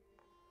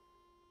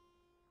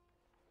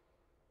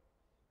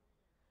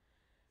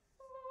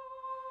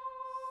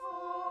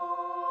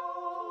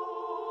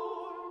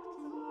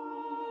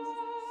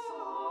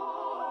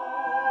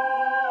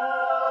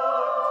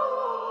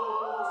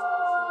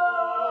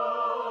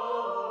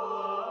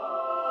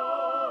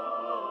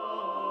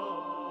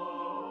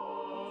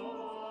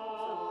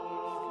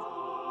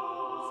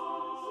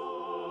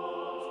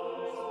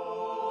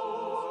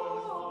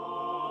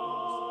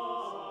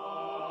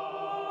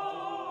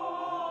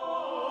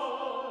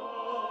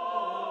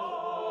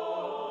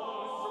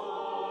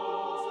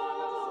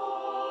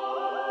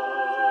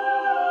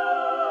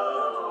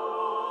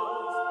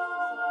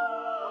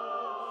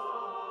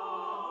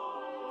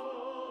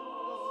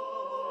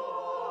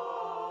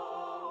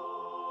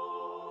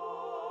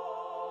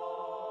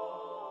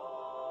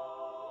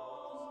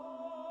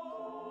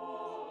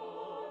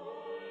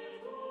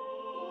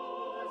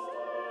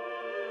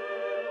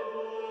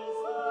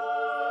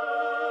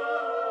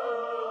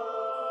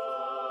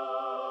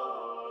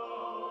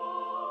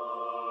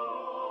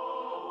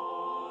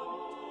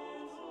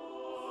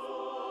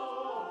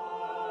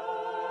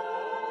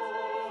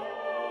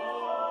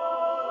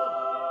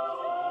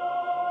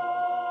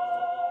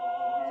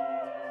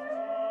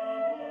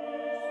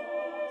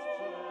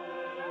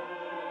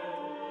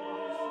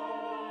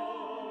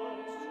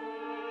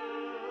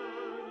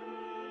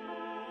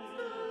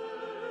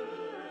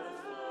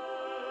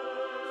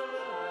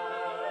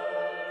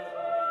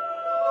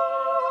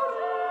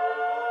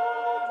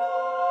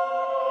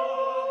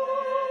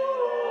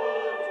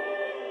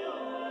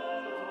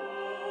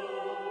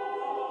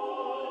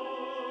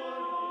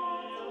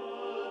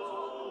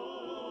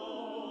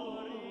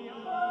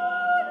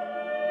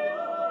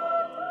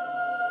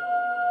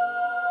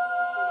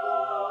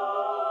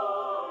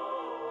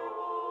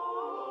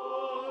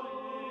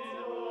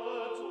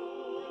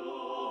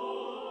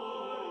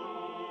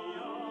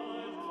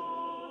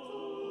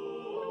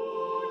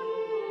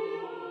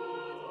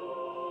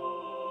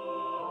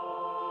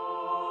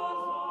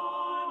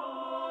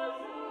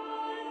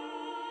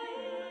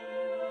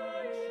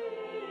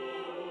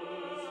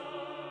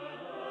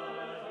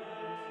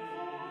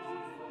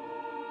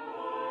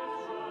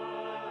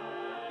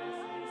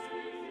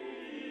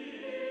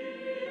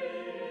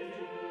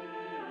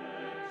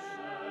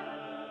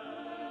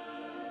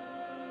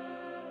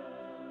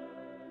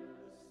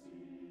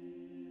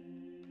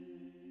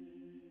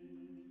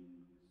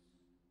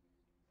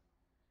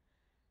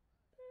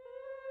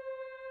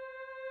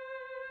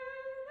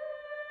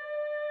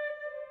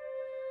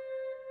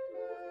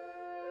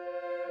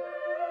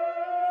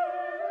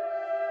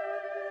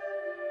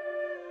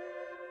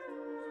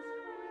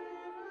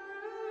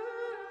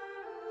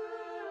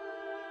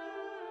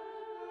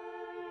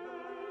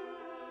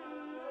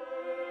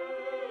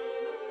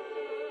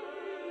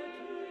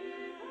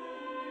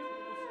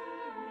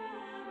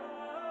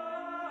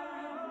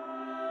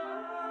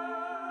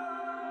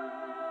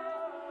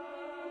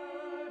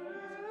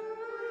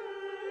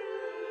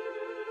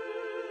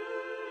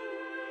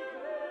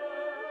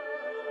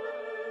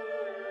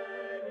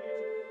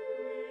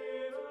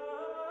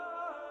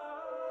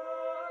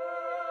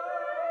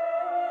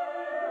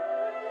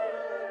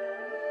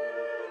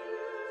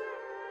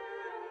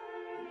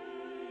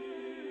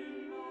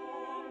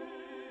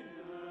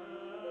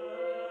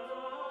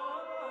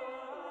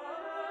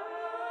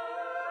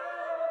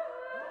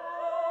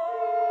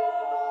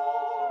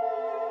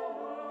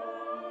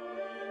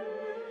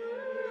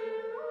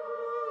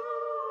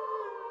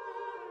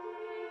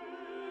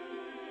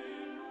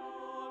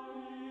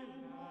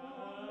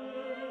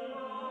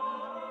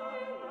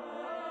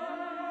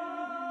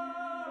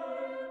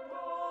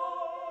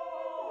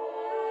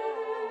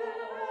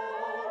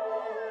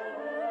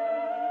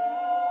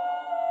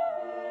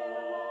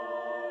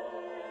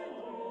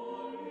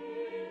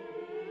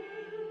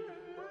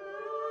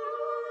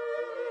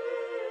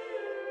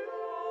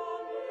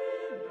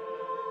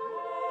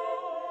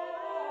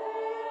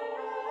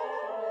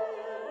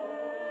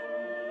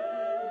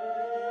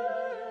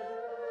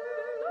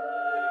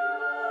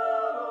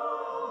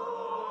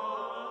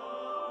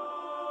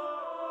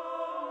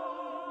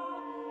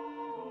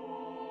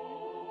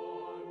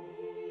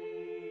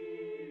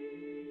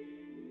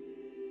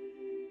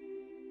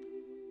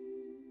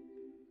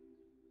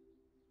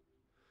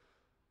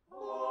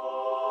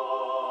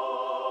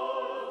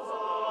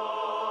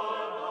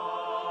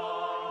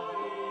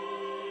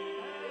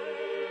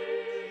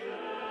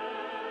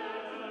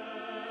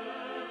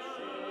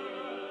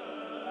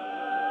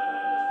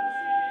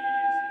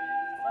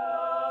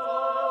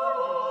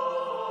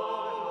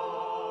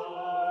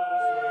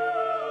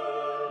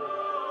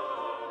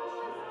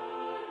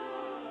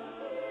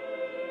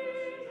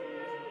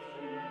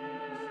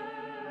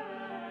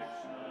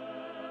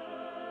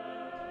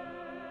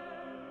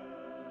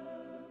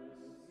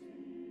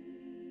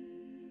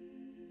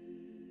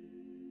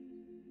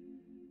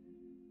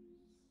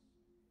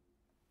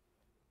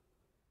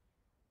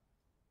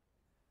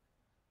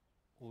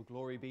 All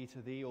glory be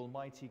to thee,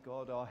 Almighty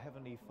God, our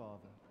heavenly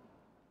Father,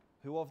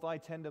 who of thy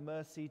tender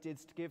mercy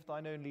didst give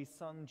thine only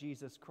Son,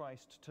 Jesus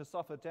Christ, to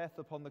suffer death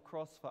upon the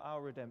cross for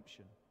our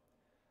redemption,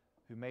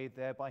 who made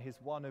there by his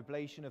one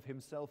oblation of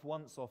himself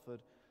once offered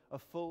a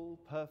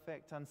full,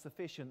 perfect, and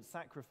sufficient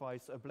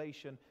sacrifice,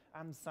 oblation,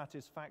 and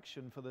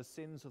satisfaction for the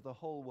sins of the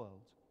whole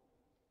world,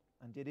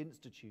 and did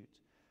institute,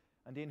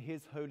 and in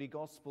his holy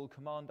gospel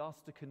command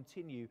us to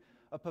continue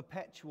a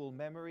perpetual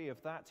memory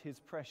of that his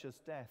precious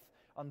death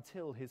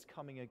until his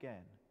coming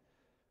again.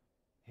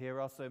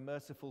 Hear us, O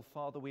merciful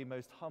Father, we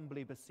most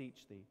humbly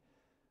beseech thee,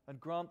 and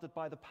grant that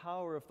by the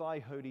power of thy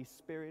Holy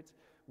Spirit,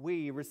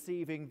 we,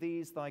 receiving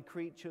these thy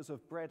creatures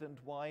of bread and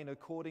wine,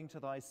 according to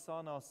thy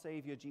Son, our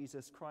Saviour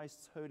Jesus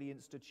Christ's holy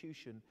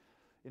institution,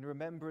 in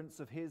remembrance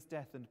of his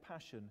death and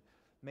passion,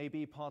 may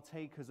be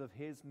partakers of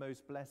his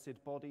most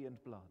blessed body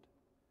and blood,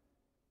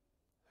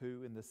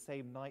 who in the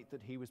same night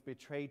that he was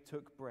betrayed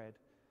took bread,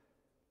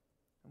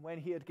 and when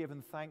he had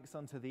given thanks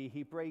unto thee,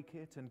 he brake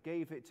it and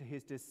gave it to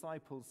his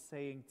disciples,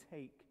 saying,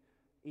 Take,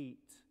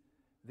 eat,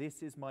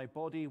 this is my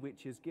body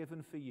which is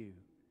given for you.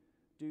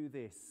 Do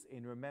this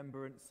in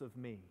remembrance of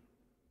me.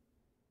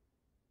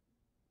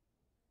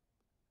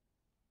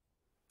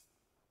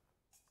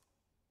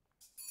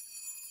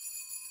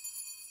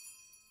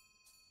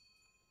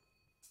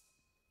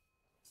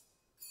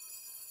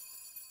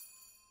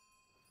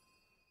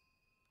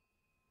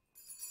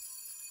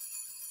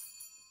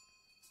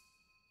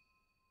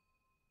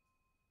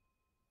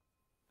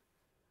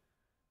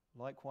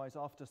 Likewise,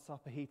 after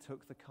supper, he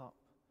took the cup,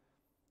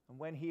 and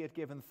when he had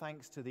given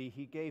thanks to thee,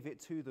 he gave it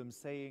to them,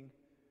 saying,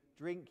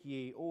 Drink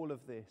ye all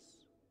of this,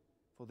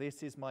 for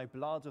this is my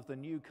blood of the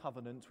new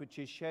covenant, which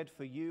is shed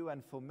for you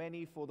and for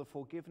many for the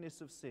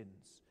forgiveness of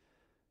sins.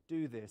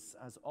 Do this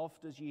as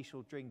oft as ye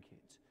shall drink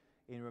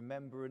it, in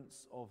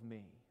remembrance of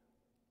me.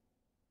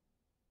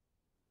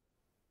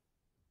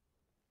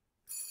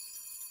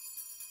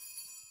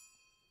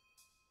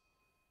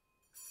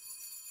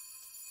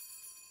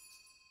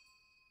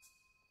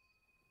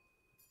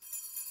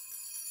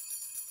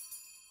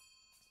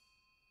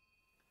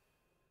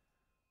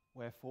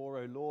 Wherefore,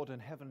 O Lord and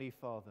Heavenly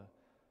Father,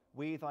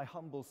 we, thy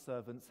humble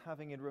servants,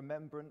 having in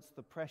remembrance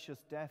the precious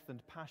death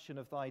and passion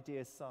of thy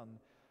dear Son,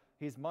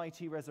 his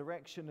mighty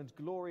resurrection and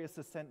glorious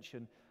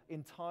ascension,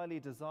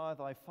 entirely desire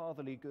thy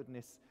fatherly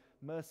goodness,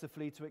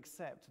 mercifully to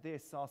accept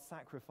this our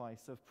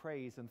sacrifice of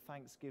praise and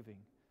thanksgiving,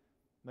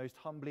 most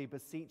humbly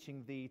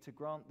beseeching thee to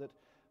grant that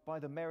by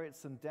the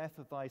merits and death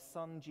of thy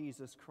Son,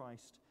 Jesus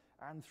Christ,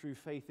 and through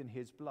faith in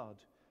his blood,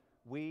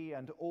 we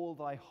and all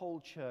thy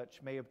whole church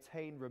may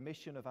obtain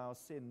remission of our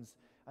sins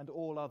and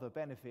all other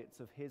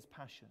benefits of his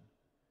passion.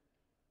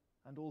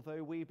 And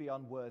although we be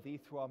unworthy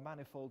through our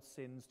manifold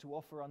sins to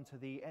offer unto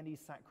thee any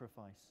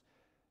sacrifice,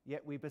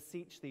 yet we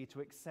beseech thee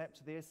to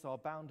accept this our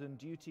bounden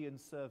duty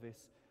and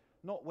service,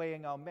 not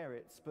weighing our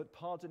merits, but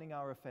pardoning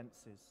our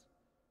offences,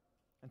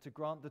 and to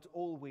grant that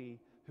all we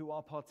who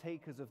are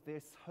partakers of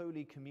this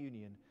holy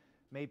communion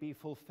may be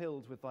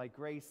fulfilled with thy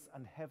grace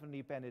and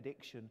heavenly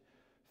benediction,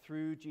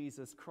 through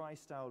Jesus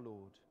Christ our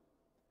Lord,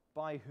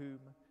 by whom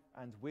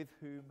and with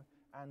whom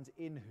and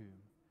in whom,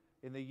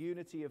 in the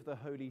unity of the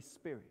Holy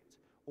Spirit,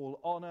 all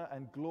honor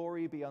and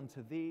glory be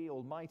unto thee,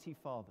 Almighty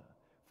Father,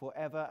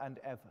 forever and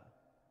ever.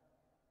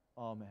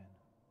 Amen.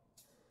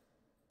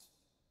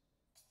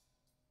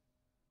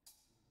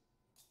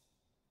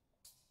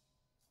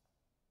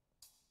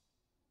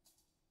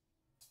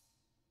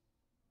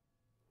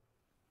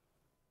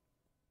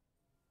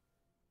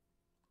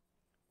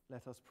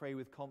 Let us pray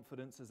with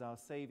confidence as our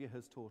Saviour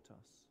has taught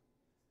us.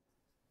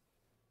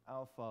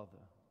 Our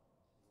Father,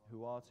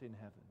 who art in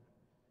heaven,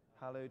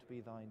 hallowed be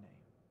thy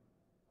name.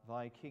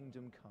 Thy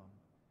kingdom come,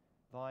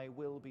 thy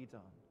will be done,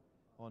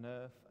 on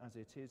earth as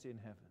it is in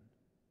heaven.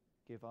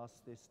 Give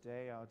us this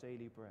day our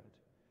daily bread,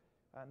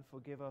 and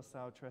forgive us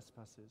our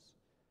trespasses,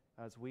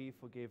 as we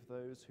forgive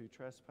those who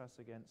trespass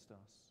against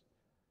us.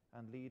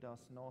 And lead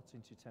us not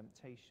into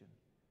temptation,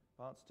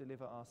 but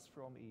deliver us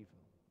from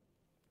evil.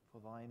 For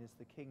thine is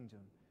the kingdom,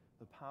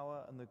 the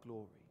power and the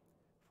glory,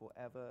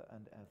 forever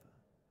and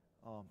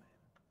ever. Amen.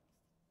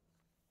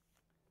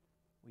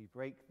 We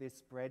break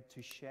this bread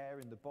to share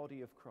in the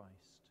body of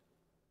Christ.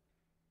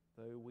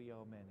 Though we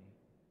are many,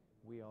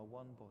 we are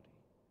one body,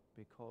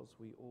 because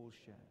we all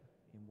share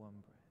in one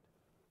bread.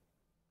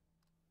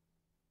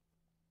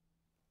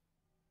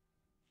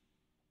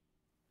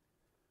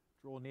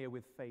 Draw near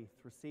with faith,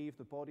 receive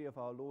the body of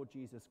our Lord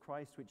Jesus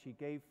Christ, which he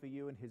gave for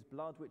you, and his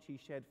blood which he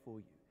shed for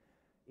you.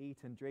 Eat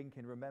and drink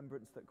in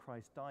remembrance that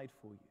Christ died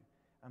for you,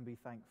 and be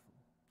thankful.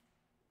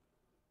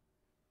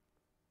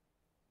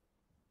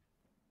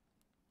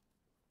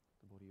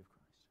 The body of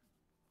Christ.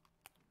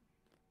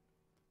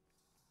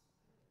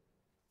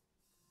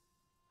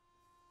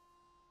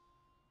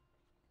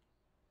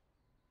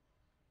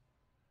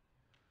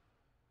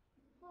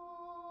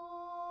 Oh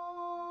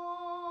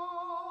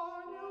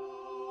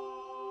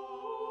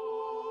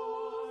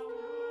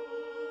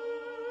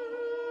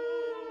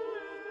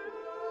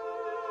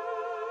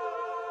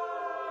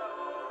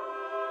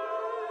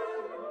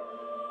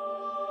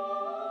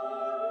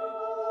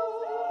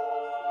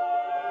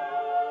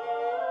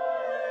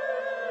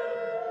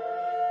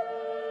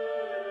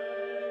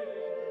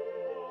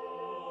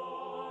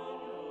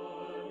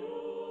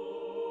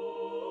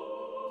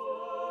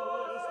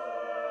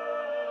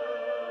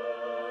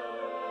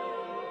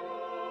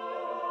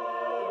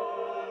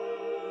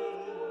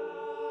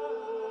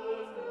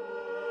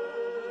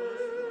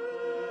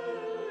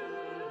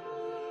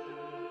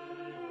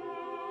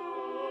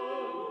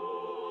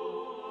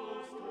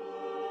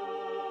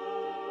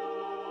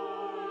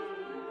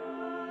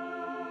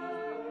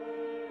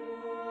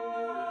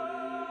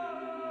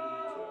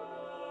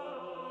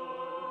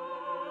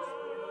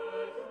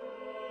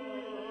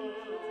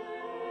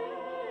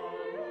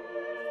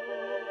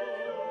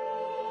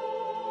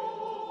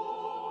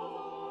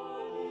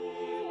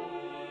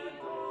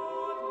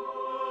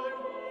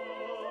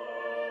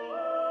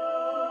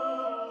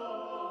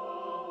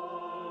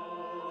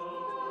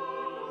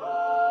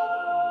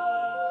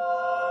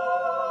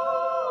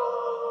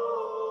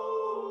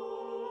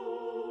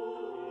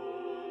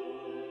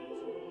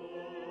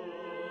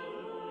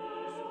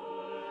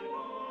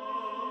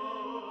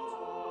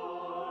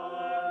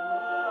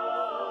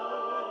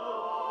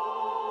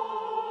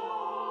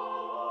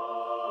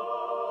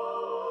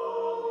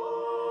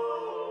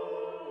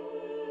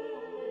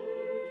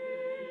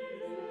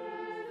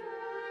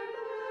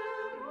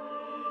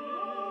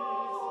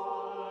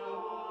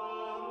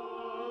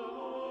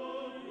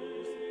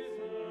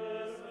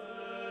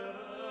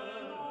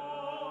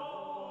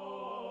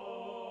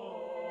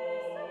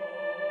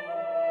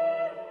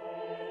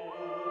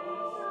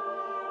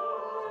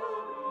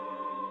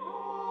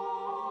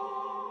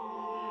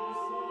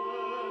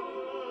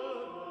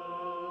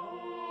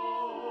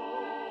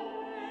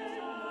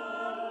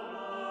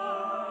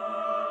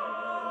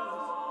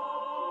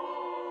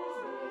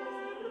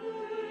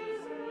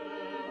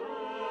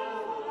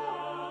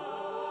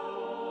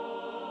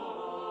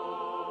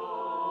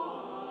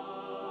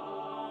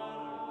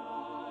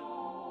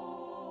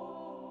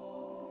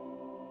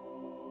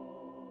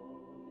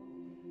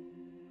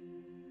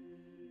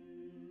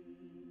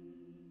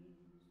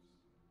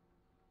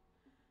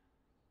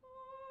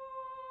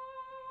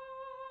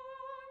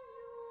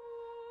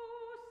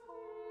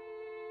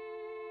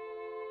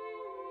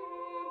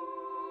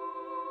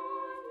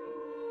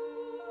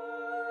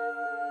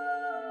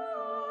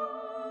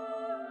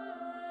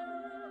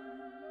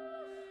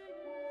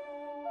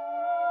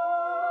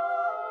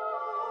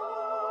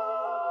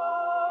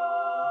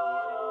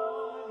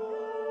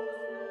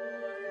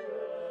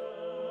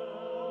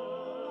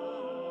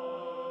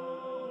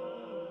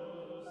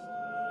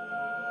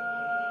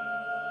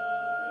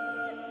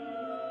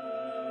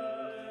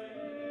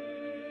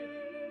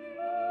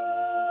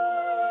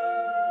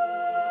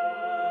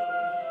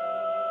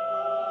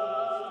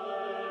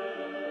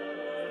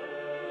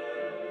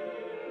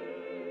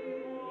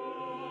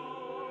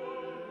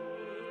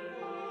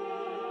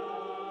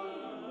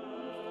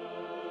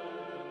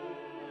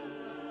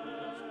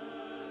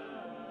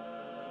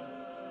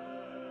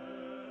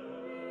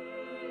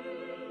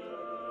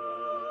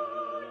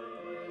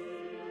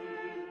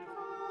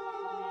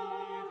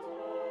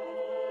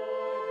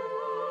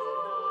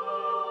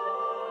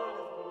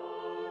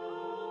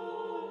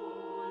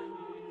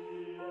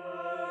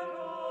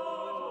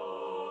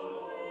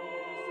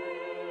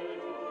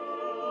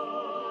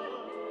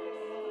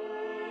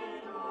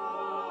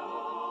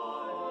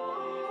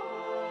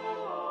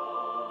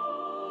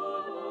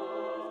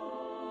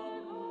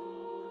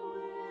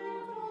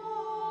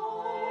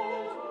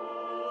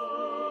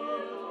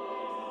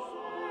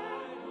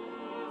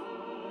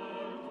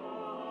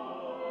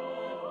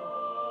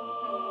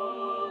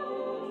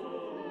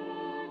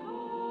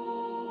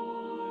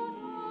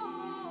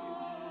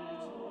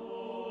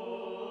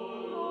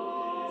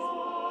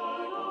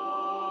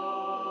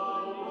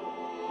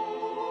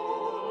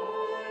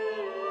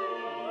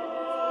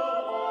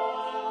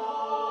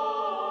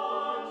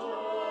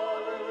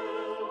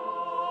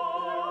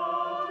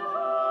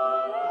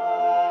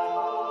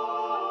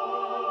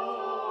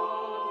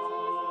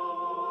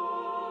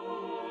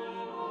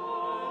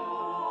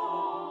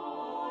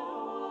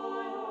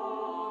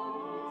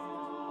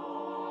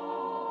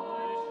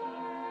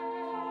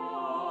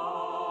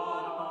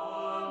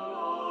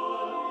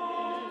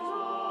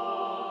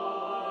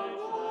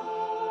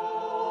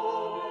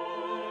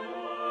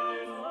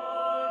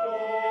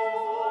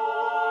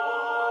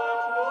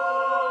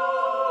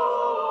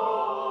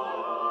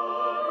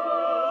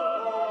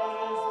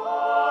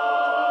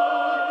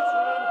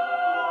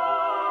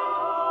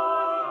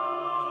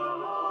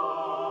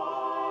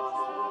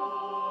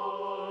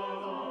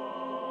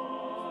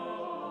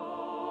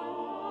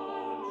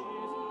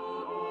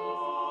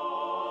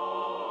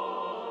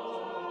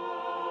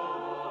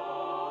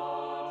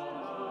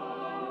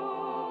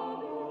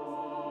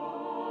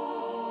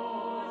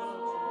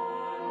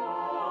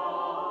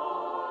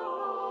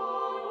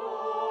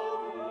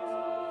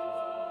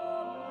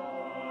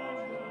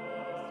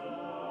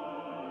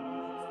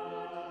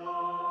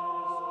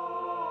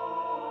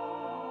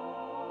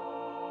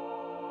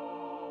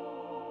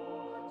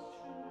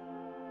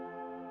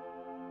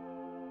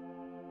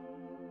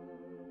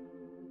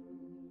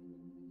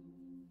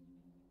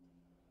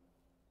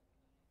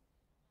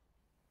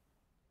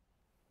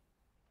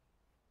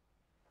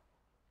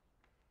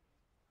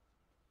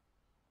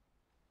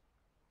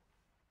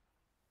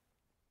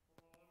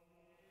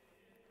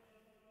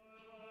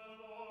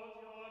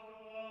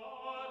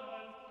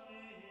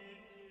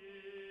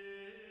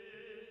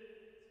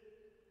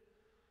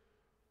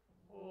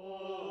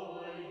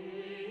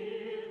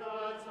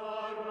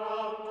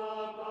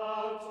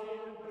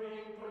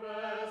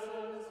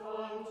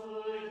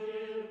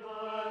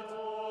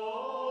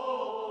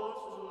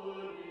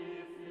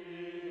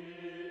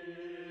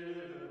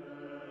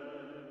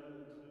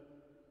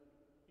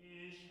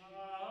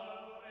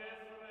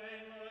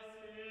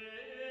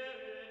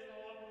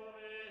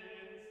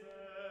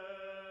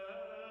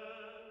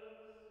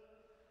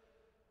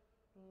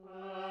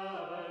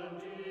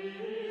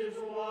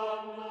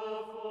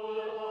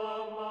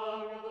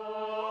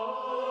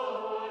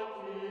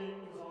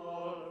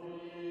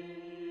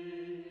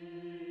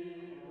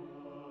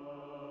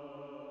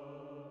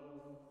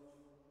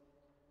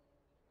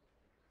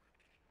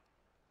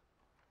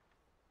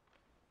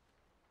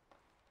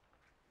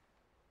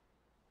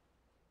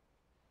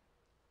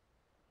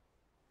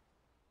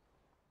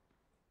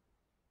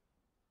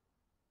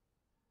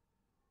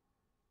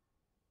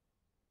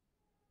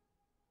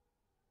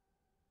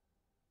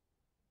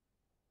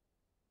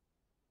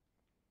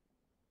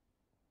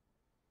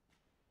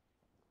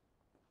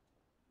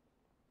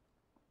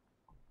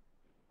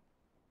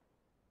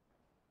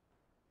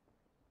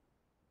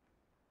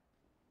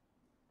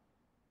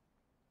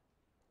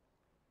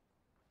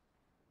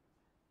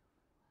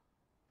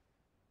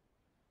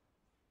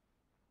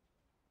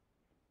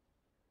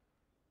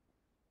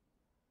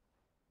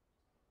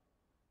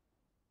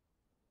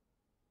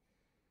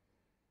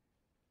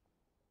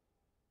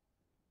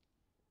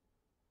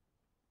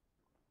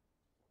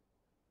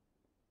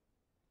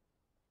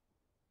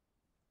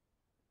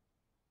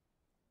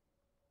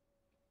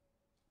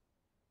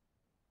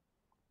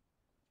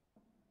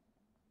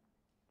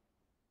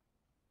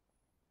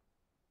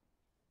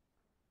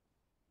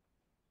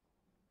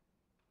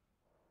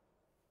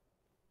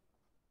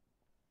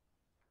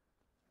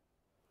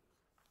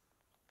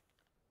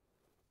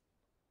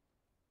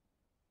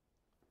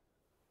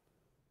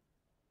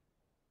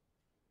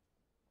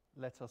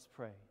Let us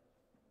pray.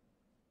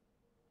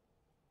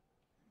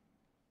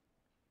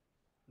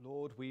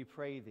 Lord, we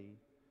pray thee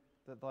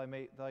that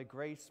thy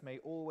grace may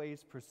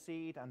always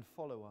precede and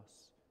follow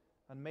us,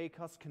 and make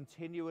us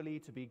continually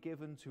to be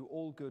given to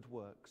all good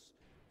works,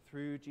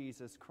 through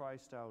Jesus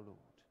Christ our Lord.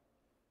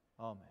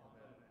 Amen.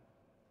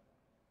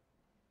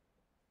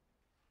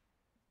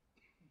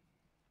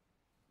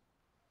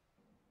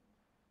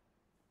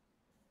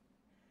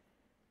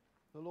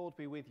 The Lord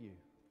be with you.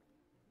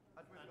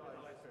 And with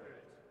thy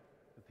spirit.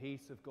 The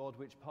peace of God,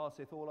 which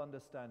passeth all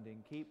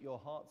understanding, keep your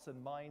hearts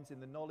and minds in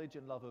the knowledge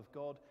and love of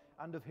God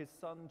and of his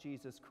Son,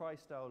 Jesus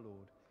Christ our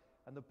Lord.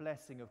 And the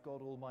blessing of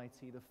God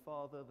Almighty, the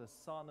Father, the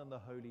Son, and the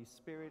Holy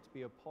Spirit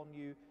be upon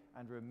you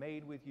and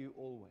remain with you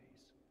always.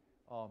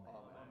 Amen.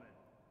 Amen.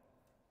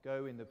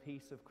 Go in the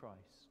peace of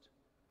Christ.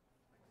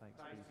 Thanks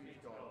be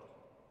to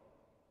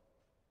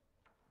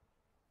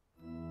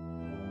God.